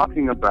were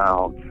talking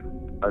about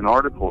an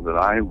article that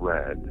I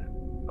read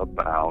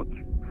about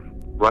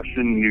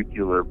Russian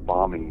nuclear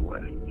bombing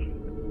lists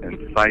and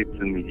sites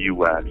in the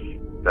U.S.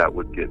 that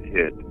would get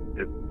hit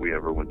if we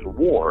ever went to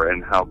war,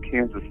 and how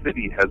Kansas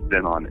City has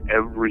been on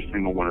every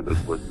single one of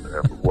those lists that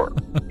ever were.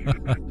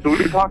 So we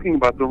were talking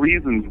about the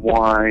reasons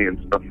why and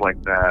stuff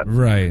like that.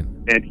 Right.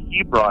 And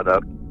he brought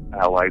up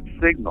Allied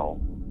Signal,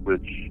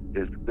 which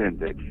is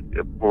Bendix.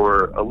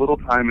 For a little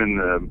time in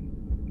the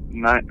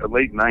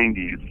late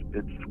 90s,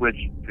 it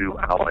switched to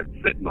Allied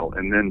Signal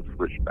and then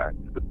switched back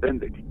to the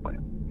Bendix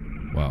plant.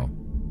 Wow.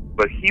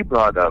 But he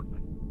brought up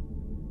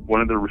one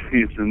of the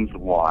reasons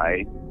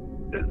why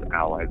is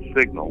Allied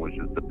Signal, which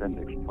is the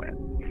Bendix plant.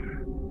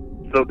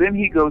 So then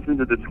he goes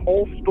into this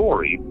whole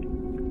story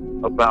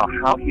about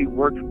how he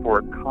worked for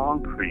a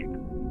concrete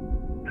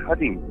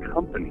cutting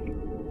company,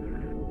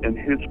 and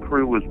his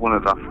crew was one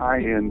of the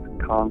high-end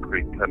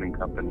concrete cutting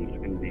companies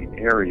in the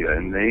area,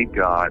 and they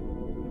got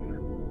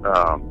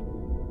a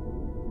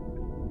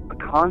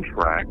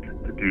contract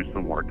to do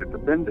some work at the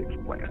Bendix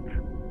plant.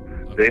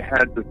 They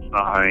had to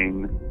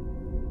sign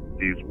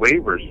these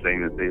waivers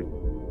saying that they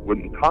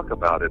wouldn't talk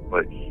about it,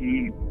 but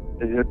it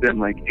had been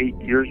like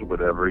 8 years or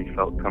whatever, he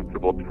felt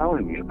comfortable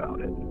telling me about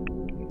it.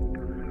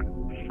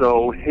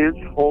 So his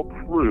whole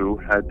crew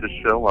had to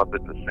show up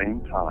at the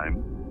same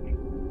time,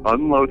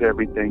 unload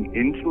everything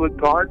into a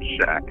guard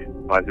shack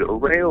by the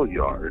rail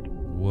yard.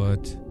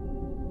 What?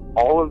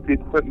 All of the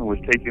equipment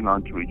was taken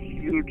onto a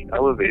huge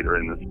elevator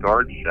in this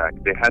guard shack.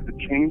 They had to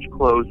change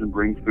clothes and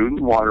bring food and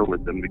water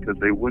with them because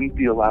they wouldn't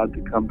be allowed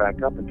to come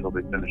back up until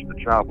they finished the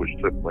job, which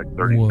took like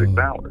 36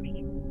 hours.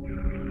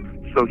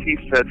 So he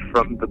said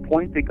from the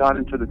point they got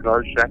into the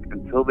guard shack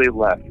until they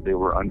left, they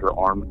were under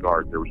armed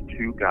guard. There was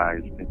 2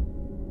 guys.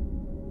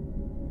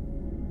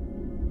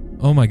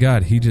 Oh my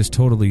God, he just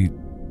totally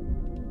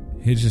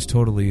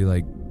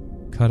like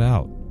cut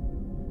out.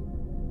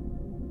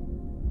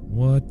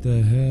 What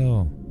the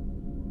hell?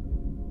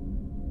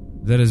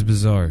 That is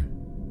bizarre.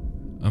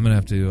 I'm gonna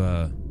have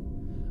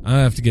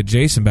to get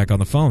Jason back on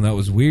the phone. That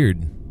was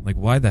weird. Like,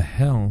 why the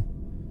hell?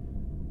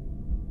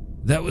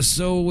 That was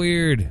so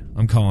weird.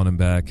 I'm calling him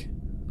back.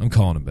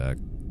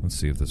 Let's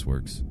see if this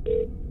works.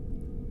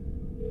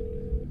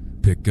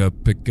 Pick up.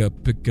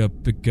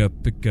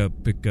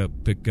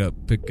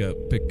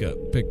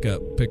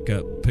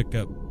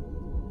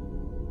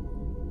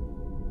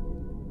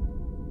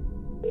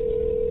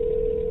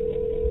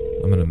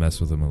 I'm gonna mess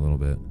with him a little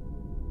bit.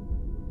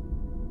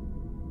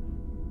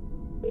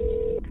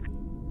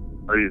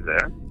 Are you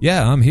there?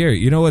 Yeah, I'm here.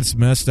 You know what's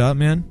messed up,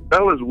 man?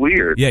 That was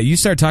weird. Yeah, you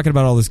start talking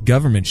about all this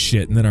government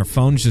shit, and then our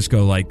phones just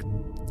go like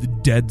the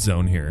dead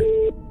zone here.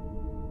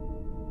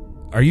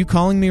 Are you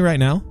calling me right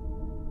now?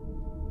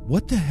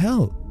 What the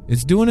hell?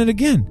 It's doing it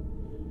again.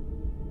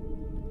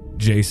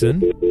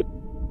 Jason?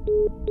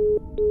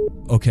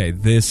 Okay,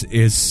 this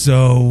is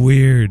so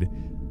weird.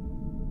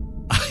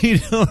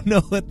 I don't know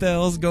what the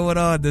hell's going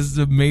on. This is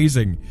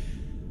amazing.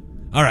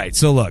 All right,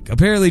 so look.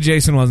 Apparently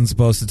Jason wasn't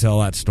supposed to tell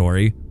that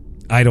story.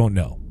 I don't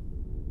know.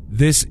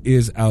 This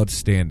is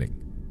outstanding.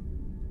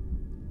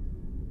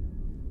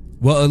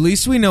 Well, at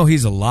least we know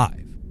he's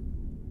alive.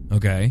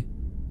 Okay?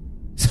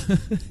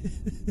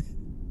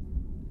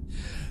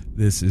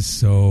 This is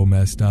so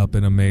messed up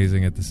and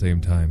amazing at the same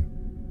time.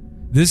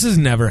 This has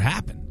never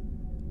happened.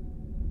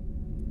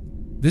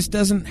 This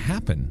doesn't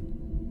happen.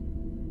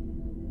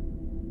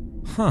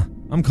 Huh.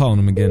 I'm calling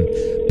him again.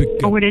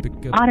 Forwarded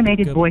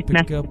automated voice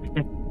message.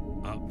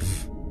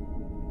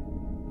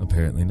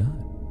 Apparently not.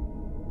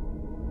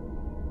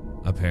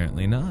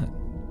 Apparently not.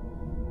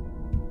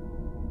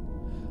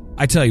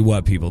 I tell you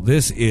what, people,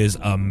 this is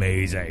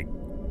amazing.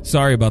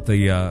 Sorry about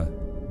the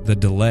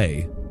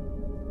delay,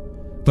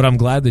 but I'm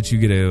glad that you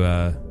get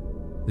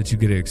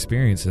to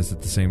experience this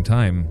at the same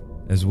time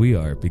as we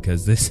are,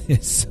 because this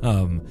is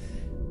a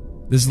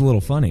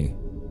little funny.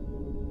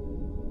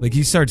 Like,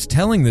 he starts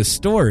telling this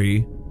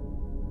story,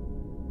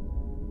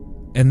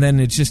 and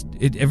then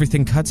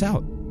everything cuts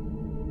out.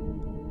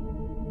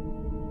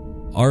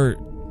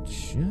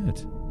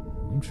 Shit.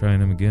 I'm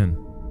trying him again.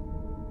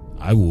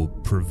 I will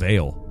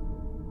prevail.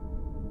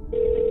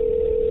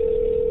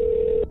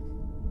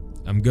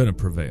 I'm gonna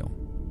prevail.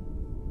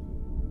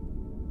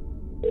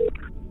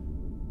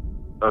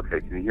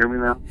 Okay, can you hear me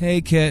now? Hey,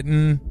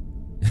 kitten.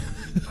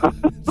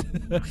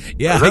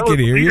 Yeah, I can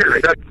hear you. I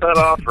got cut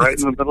off right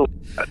in the middle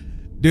of that.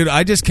 Dude,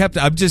 I just kept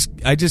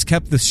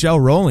the show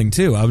rolling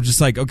too. I was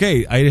just like,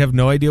 okay, I have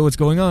no idea what's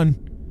going on.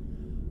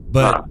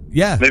 But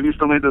yeah, maybe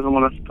somebody doesn't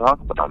want us to talk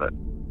about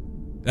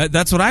it.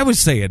 That's what I was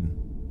saying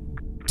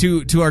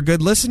to our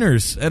good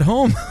listeners at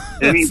home.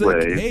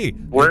 Anyway, like, hey,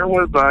 where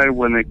was I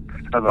when it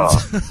cut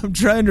off? I'm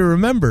trying to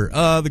remember.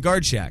 The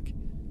guard shack.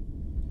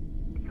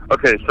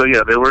 Okay, so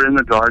yeah, they were in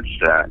the guard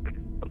shack,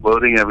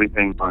 loading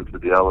everything onto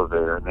the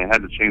elevator, and they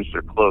had to change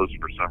their clothes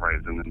for some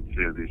reason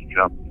into these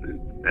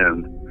jumpsuits.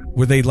 And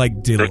were they like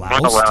deloused? They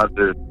weren't allowed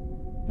to.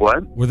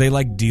 What? Were they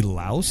like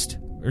deloused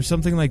or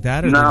something like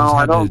that? Or No,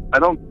 I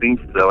don't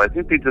think so. I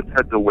think they just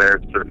had to wear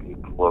certain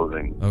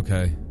clothing.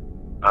 Okay.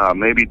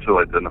 Maybe to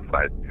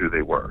identify who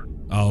they were.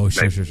 Oh,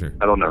 sure.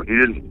 I don't know. He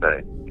didn't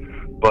say.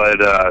 But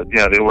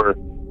yeah, there were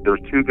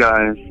two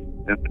guys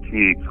in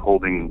fatigues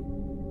holding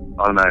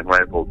automatic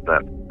rifles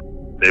that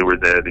they were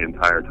there the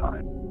entire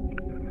time.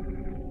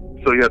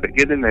 So yeah, they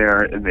get in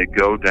there and they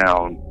go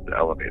down the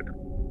elevator.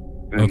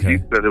 And okay. He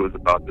said it was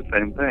about the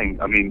same thing.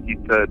 I mean, he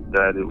said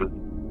that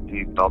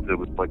he felt it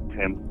was like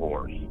 10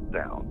 floors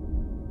down.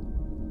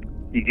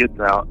 He gets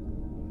out,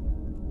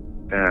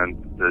 and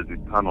there's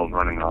these tunnels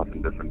running off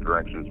in different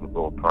directions with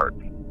little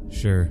carts.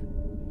 Sure.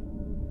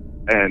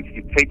 And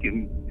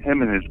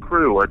him and his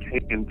crew are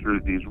taken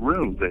through these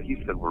rooms that he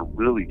said were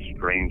really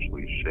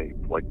strangely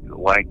shaped, like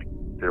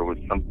there was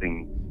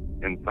something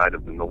inside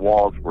of them. The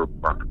walls were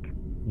burnt.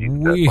 He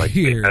said, like,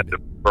 they had to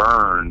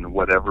burn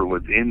whatever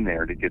was in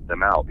there to get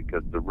them out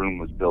because the room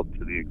was built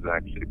to the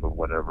exact shape of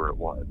whatever it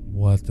was.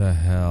 What the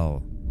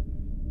hell?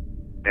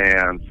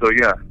 And so,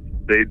 yeah,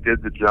 they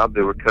did the job.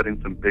 They were cutting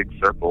some big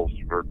circles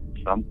for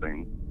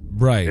something.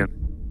 Right. In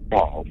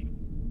walls.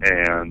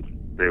 And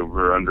they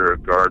were under a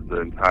guard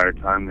the entire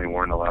time. They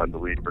weren't allowed to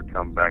leave or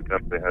come back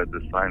up. They had to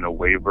sign a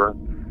waiver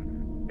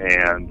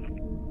and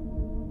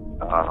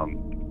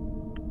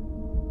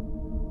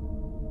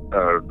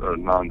a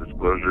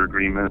non-disclosure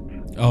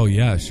agreement. Oh,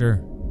 yeah,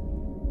 sure.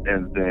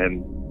 And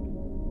then,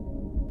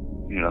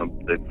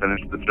 they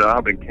finished the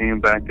job and came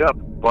back up.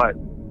 But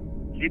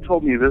he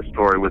told me this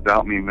story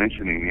without me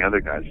mentioning the other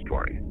guy's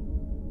story.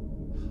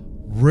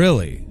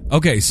 Really?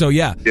 Okay, so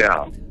yeah.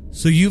 Yeah.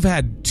 So you've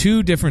had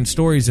two different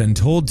stories and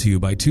told to you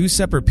by two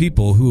separate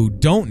people who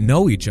don't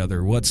know each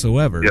other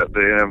whatsoever. Yeah,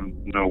 they have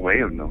no way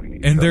of knowing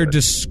each other. And they're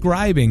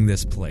describing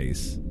this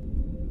place.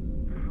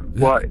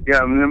 Well,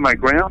 yeah, and then my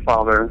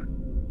grandfather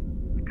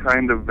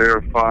kind of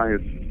verifies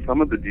some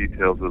of the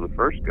details of the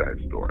first guy's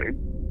story.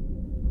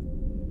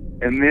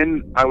 And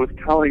then I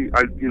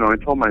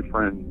told my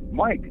friend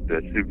Mike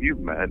this, who you've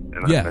met,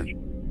 and yeah. I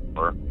mentioned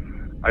before.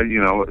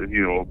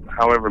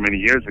 However many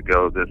years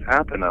ago this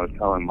happened, I was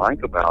telling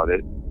Mike about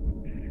it,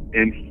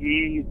 and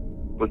he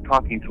was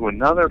talking to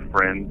another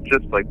friend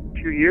just like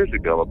 2 years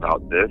ago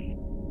about this,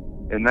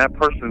 and that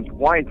person's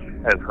wife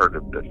had heard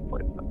of this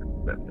place.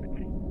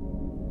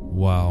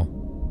 Wow.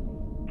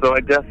 So I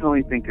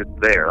definitely think it's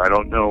there. I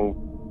don't know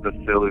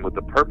necessarily what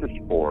the purpose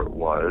for it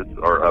was,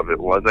 or of it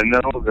was. I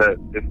know that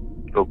if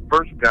the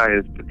first guy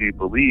is to be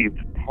believed,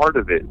 part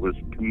of it was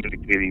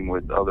communicating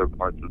with other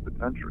parts of the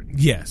country.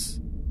 Yes.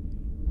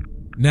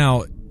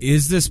 Now,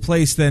 is this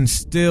place then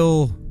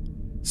still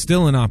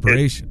in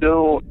operation? It's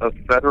still a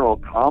federal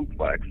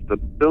complex. The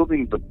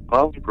buildings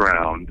above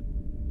ground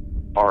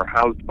are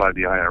housed by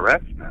the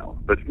IRS now,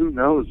 but who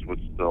knows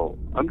what's still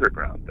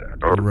underground there.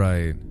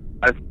 Right.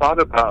 I've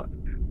thought about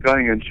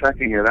going and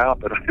checking it out,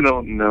 but I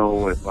don't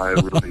know if I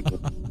really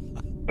put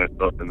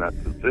myself in that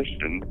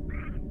position.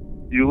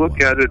 You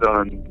look at it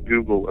on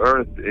Google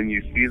Earth and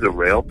you see the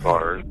rail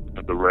cars,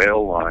 the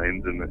rail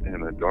lines, and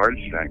the guard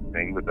shack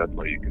thing, but that's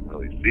what you can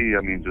really see.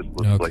 I mean, just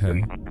looks like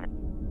a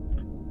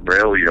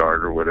rail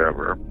yard or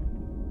whatever.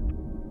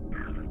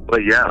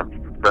 But yeah,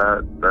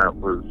 that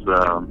was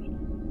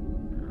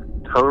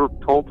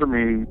told to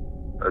me,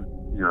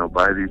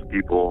 by these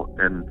people,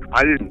 and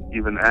I didn't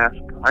even ask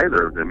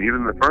either of them,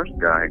 even the first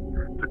guy,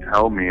 to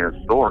tell me a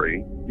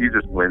story. He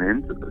just went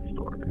into the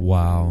story.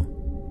 Wow.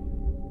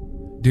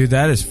 Dude,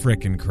 that is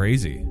frickin'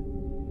 crazy.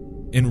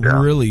 And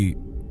really,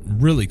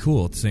 really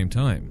cool at the same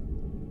time.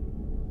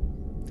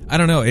 I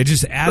don't know. It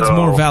just adds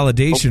more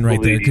validation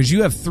right there, because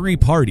you have three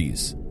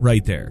parties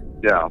right there.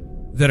 Yeah.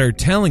 That are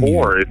telling you.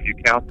 Or if you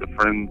count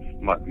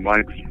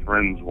Mike's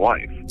friend's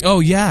wife.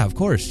 Oh, yeah, of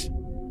course.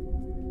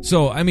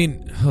 So, I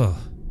mean,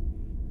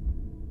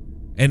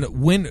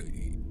 and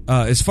when,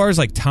 as far as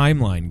like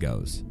timeline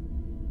goes,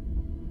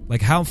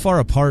 like how far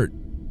apart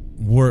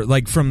were,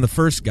 like from the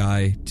first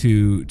guy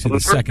to the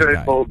second guy? The first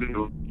guy told me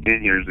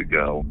 10 years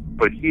ago,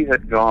 but he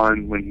had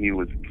gone when he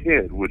was a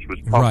kid, which was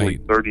probably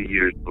 30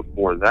 years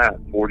before that,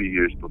 40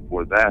 years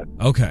before that.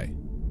 Okay.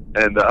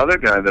 And the other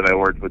guy that I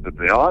worked with at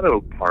the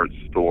auto parts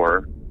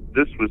store,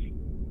 this was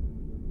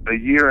a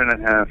year and a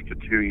half to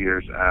 2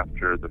 years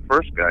after the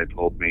first guy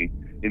told me,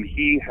 and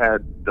he had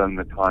done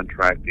the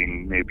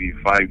contracting maybe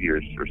 5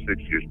 years or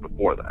 6 years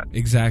before that.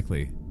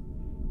 Exactly.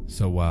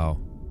 So, wow.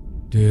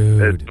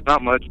 Dude. It's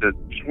not much that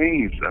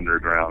changed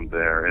underground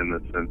there in the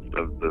sense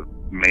of the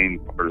main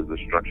part of the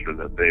structure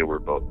that they were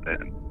both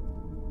in.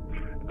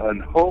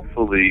 And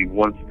hopefully,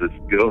 once this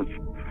goes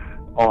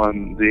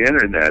on the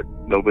internet,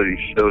 nobody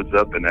shows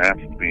up and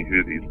asks me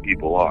who these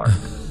people are.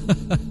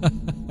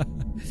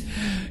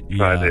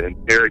 Try to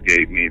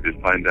interrogate me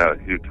to find out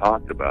who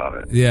talked about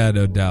it. Yeah,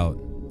 no doubt.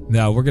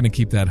 No, we're going to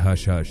keep that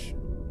hush-hush.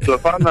 So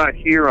if I'm not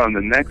here on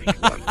the next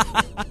one...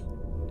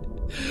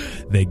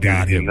 They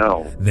got him.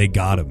 They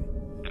got him.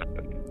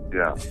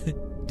 Yeah.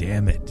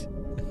 Damn it.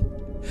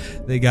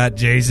 They got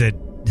Jason.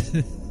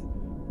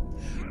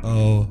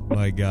 Oh,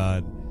 my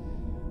God.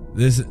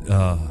 This...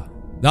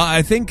 No,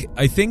 I think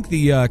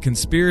the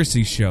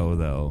conspiracy show,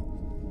 though,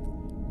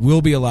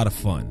 will be a lot of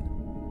fun.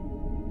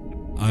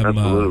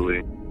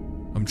 Absolutely.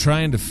 I'm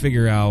trying to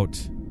figure out...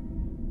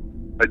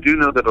 I do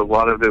know that a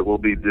lot of it will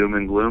be doom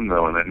and gloom,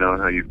 though, and I know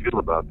how you feel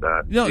about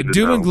that. No,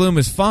 doom and gloom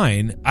is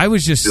fine. I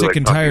was just sick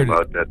and tired...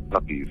 about dead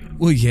puppies.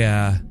 Well,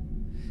 yeah.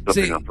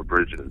 Jumping off of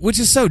bridges. Which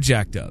is so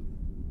jacked up.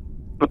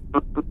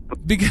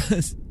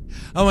 Because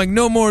I'm like,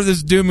 no more of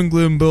this doom and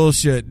gloom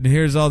bullshit, and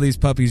here's all these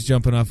puppies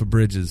jumping off of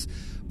bridges.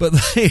 But,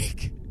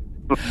 like...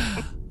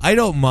 I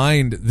don't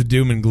mind the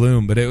doom and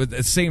gloom, but at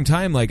the same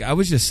time, like, I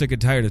was just sick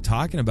and tired of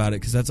talking about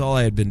it because that's all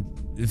I had been...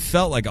 It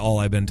felt like all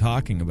I've been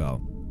talking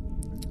about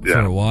for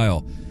a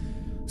while.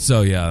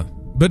 So, yeah.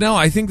 But no,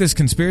 I think this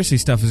conspiracy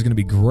stuff is going to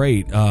be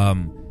great.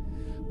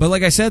 But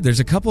like I said, there's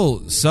a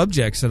couple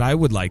subjects that I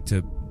would like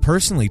to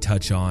personally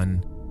touch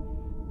on,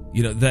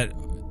 you know, that,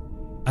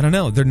 I don't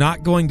know, they're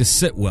not going to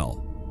sit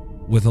well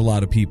with a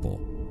lot of people.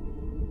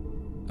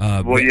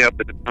 But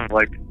it's not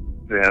like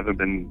they haven't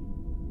been...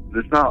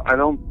 There's not...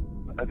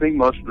 I think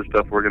most of the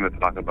stuff we're going to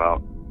talk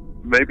about,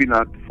 maybe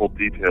not the full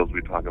details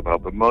we talk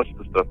about, but most of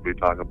the stuff we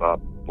talk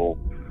about, people,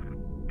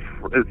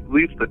 at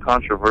least the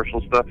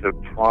controversial stuff, have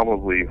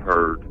probably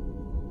heard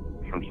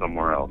from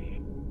somewhere else.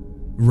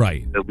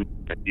 Right. At least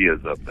ideas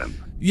of them.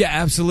 Yeah,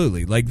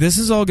 absolutely. Like, this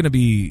is all going to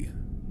be,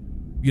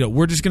 you know,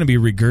 we're just going to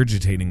be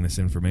regurgitating this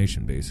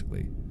information,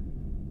 basically.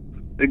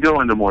 They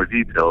go into more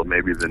detail,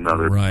 maybe than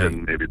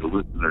maybe the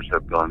listeners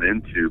have gone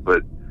into,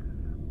 but,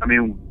 I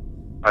mean,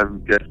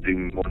 I'm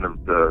guessing one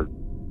of the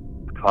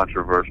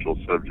controversial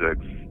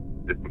subjects,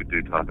 if we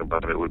do talk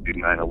about it, would be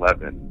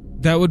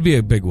 9/11. That would be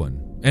a big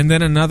one. And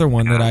then another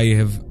one that I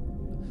have...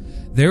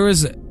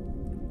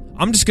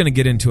 I'm just going to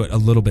get into it a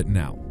little bit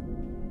now.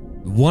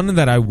 One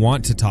that I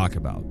want to talk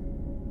about.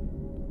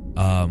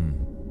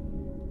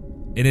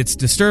 And it's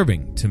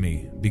disturbing to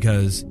me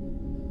because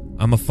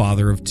I'm a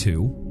father of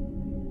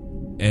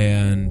two.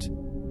 And,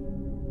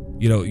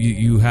 you know,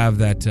 you have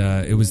that...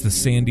 it was the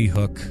Sandy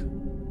Hook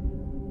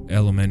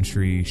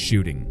Elementary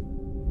shooting.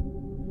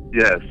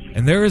 Yes.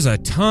 And there is a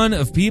ton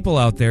of people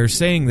out there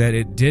saying that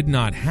it did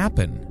not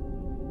happen.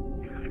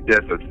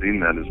 Yes, I've seen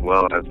that as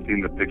well. I've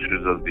seen the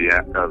pictures of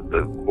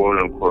the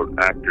quote-unquote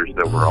actors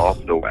that were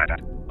also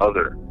at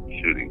other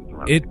shootings.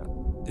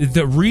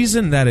 The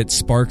reason that it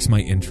sparks my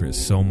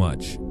interest so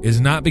much is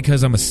not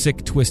because I'm a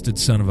sick, twisted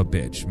son of a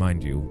bitch,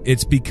 mind you.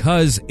 It's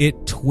because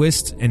it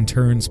twists and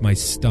turns my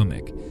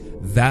stomach.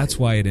 That's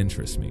why it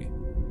interests me.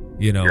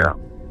 You know? Yeah.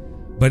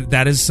 But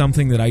that is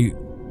something that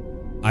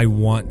I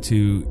want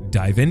to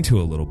dive into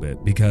a little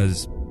bit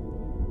because,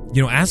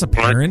 you know, as a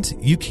parent,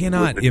 you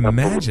cannot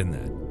imagine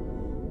that.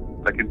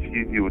 I can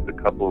tease you with a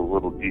couple of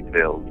little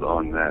details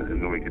on that,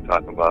 and then we can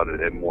talk about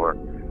it in more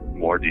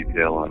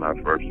detail on our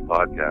first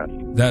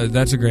podcast.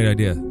 That's a great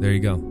idea. There you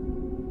go.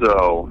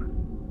 So,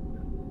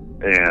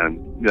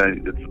 and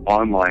it's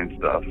online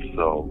stuff,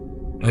 so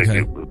take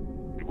it with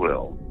you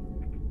will.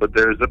 But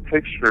there's a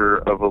picture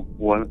of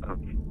one of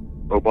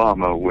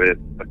Obama with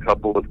a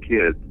couple of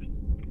kids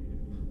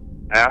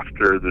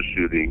after the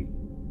shooting,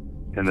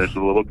 and there's a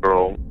little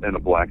girl in a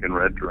black and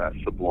red dress,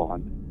 a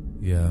blonde.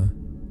 Yeah.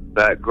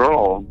 That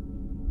girl,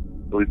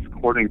 at least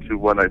according to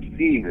what I've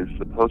seen, is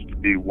supposed to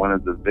be one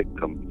of the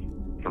victims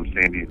from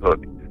Sandy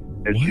Hook.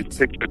 And she's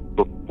pictured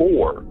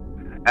before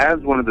as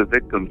one of the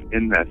victims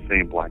in that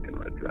same black and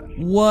red dress.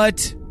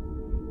 What?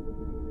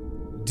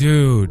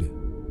 Dude.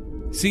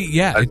 See,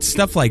 yeah, it's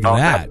stuff like I'll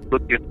that. have to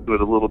look into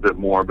it a little bit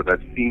more, but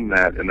I've seen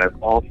that, and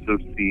I've also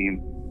seen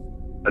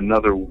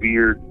another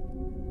weird,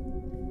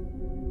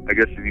 I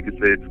guess if you could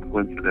say it's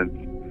coincidence.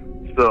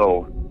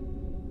 So,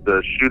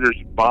 the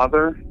shooter's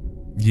father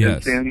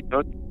in Sandy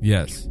Hook,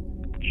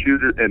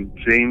 shooter and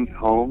James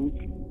Holmes,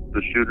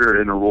 the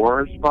shooter in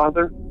Aurora's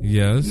father,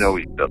 know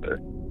each other.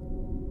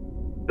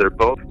 They're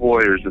both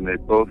lawyers, and they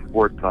both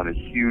worked on a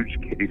huge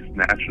case,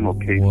 national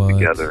case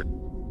together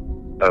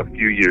a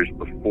few years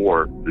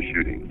before the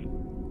shootings.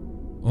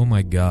 Oh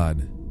my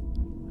God.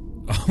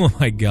 Oh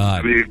my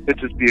God. I mean, it could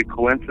just be a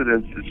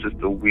coincidence. It's just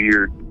a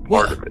weird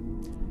part of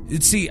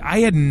it. See, I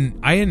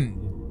hadn't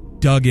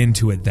dug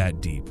into it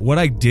that deep. What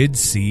I did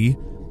see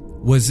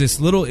was this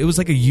little, it was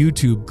like a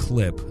YouTube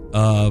clip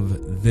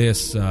of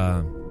this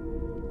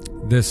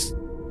this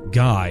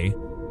guy,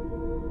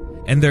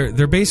 and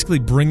they're basically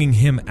bringing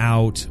him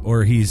out,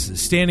 or he's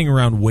standing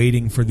around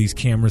waiting for these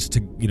cameras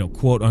to, you know,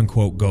 quote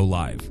unquote go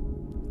live.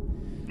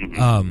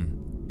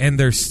 And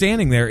they're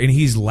standing there, and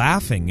he's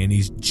laughing and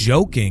he's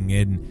joking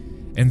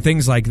and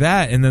things like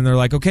that. And then they're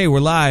like, okay, we're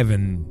live,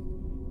 and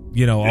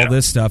you know, all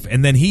this stuff.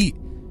 And then he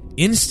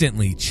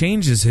instantly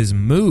changes his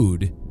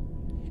mood,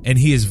 and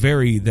he is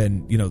very,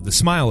 then, the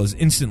smile is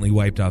instantly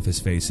wiped off his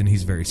face, and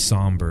he's very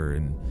somber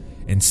and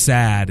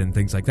sad and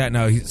things like that.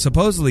 Now,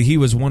 supposedly he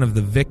was one of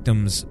the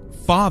victims'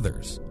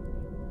 fathers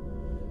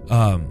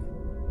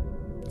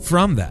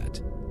from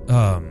that.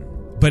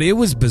 But it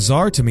was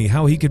bizarre to me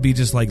how he could be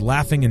just like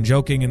laughing and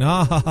joking and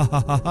ha ha ha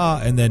ha ha,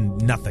 ha and then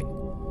nothing.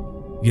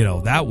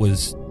 That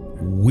was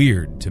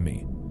weird to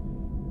me.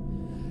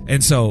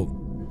 And so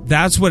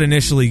that's what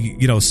initially,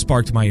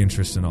 sparked my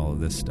interest in all of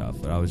this stuff.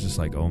 But I was just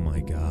like, oh my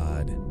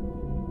God.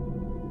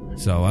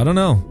 So I don't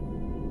know.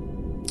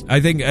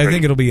 I think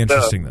it'll be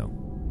interesting though.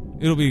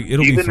 It'll be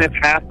even fun. If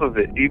half of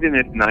it, even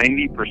if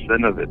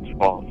 90% of it's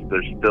false,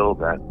 there's still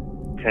that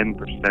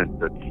 10%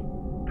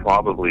 that's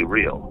probably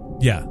real.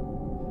 Yeah.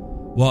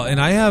 Well,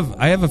 and I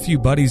have a few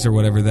buddies or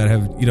whatever that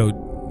have,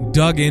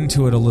 dug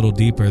into it a little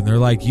deeper, and they're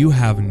like, you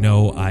have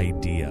no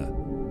idea,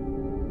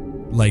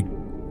 like,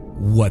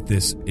 what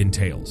this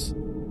entails.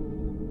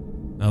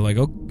 I'm like,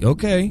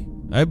 okay,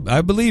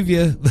 I believe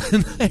you.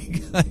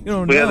 Like, I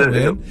don't know,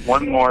 man.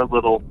 One more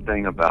little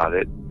thing about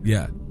it.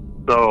 Yeah.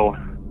 So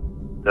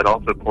that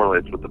also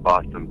correlates with the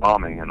Boston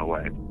bombing in a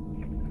way.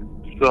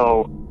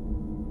 So,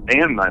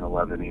 and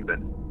 9/11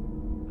 even.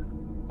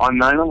 On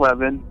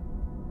 9/11,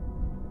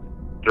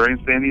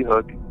 during Sandy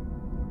Hook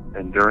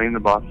and during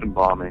the Boston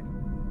bombing,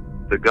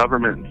 the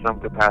government in some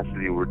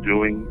capacity were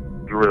doing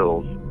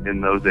drills in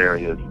those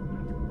areas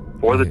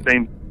for the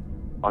same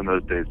on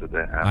those days that they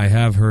happened. I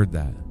have heard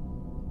that.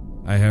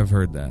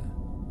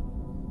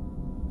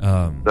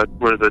 That's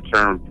where the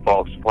term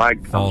false flag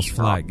comes from. False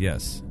flag,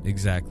 yes,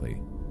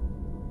 exactly.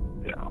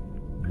 Yeah.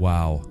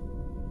 Wow.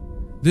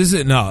 This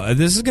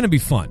is going to be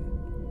fun.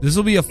 This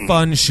will be a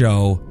fun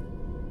show.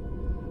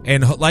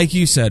 And like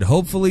you said,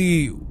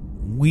 hopefully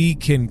we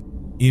can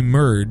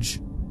emerge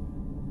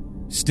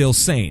still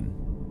sane,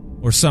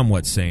 or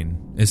somewhat sane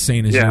as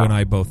you and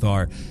I both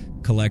are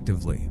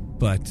collectively.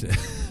 But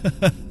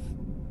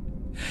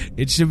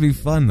it should be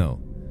fun, though.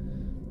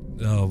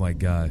 Oh, my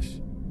gosh.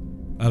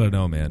 I don't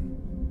know, man.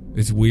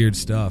 It's weird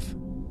stuff.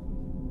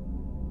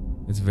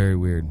 It's very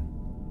weird.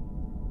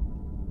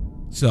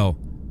 So,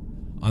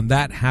 on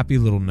that happy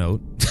little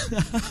note,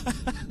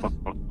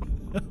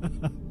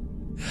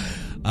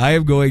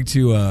 I'm going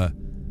to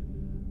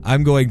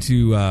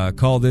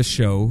call this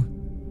show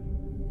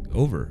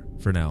over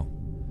for now.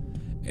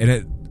 And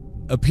it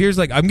appears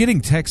like I'm getting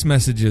text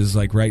messages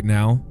like right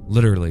now,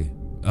 literally,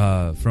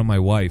 from my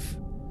wife,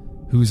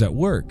 who's at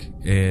work,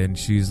 and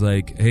she's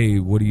like, hey,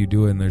 what are you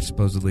doing? There's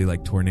supposedly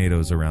like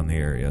tornadoes around the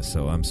area,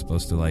 so I'm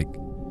supposed to like,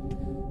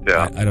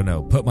 I don't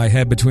know, put my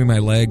head between my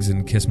legs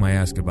and kiss my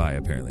ass goodbye,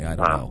 apparently. I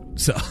don't know.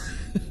 So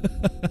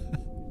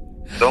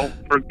don't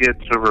forget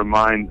to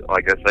remind,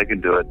 I guess I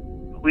can do it,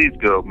 please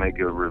go make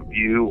a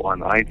review on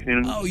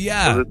iTunes for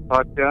this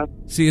podcast.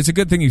 See, it's a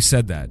good thing you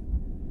said that.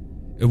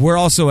 We're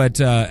also at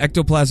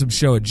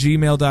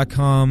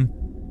ectoplasmshow@gmail.com,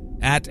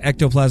 at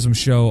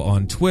ectoplasmshow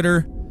on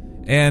Twitter,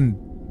 and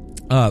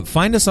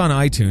find us on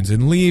iTunes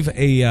and leave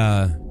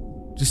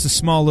just a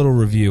small little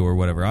review or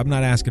whatever. I'm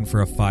not asking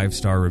for a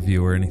 5-star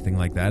review or anything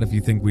like that. If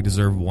you think we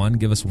deserve one,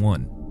 give us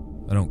one.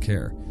 I don't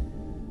care.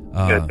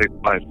 It takes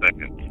 5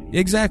 seconds.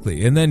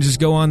 Exactly. And then just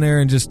go on there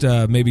and just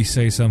maybe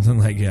say something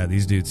like, yeah,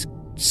 these dudes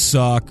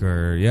suck,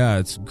 or yeah,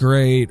 it's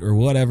great, or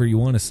whatever you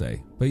want to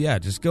say. But yeah,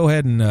 just go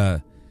ahead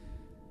and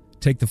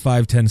take the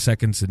 5-10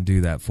 seconds and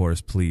do that for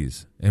us,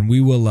 please. And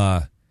we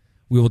will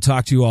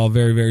talk to you all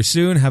very, very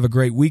soon. Have a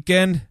great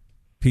weekend.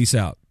 Peace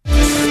out.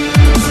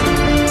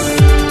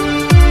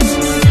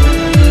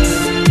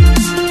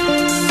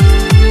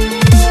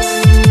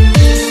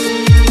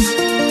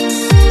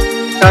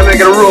 I make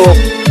it a rule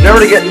never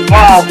to get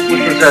involved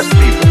with possessed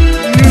people.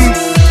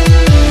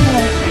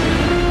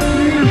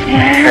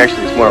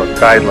 Actually, it's more of a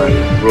guideline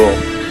than a rule.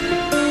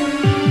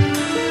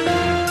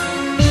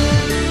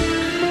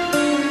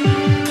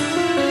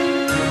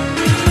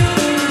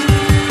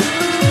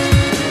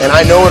 And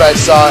I know what I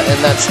saw,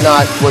 and that's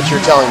not what you're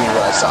telling me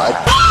what I saw.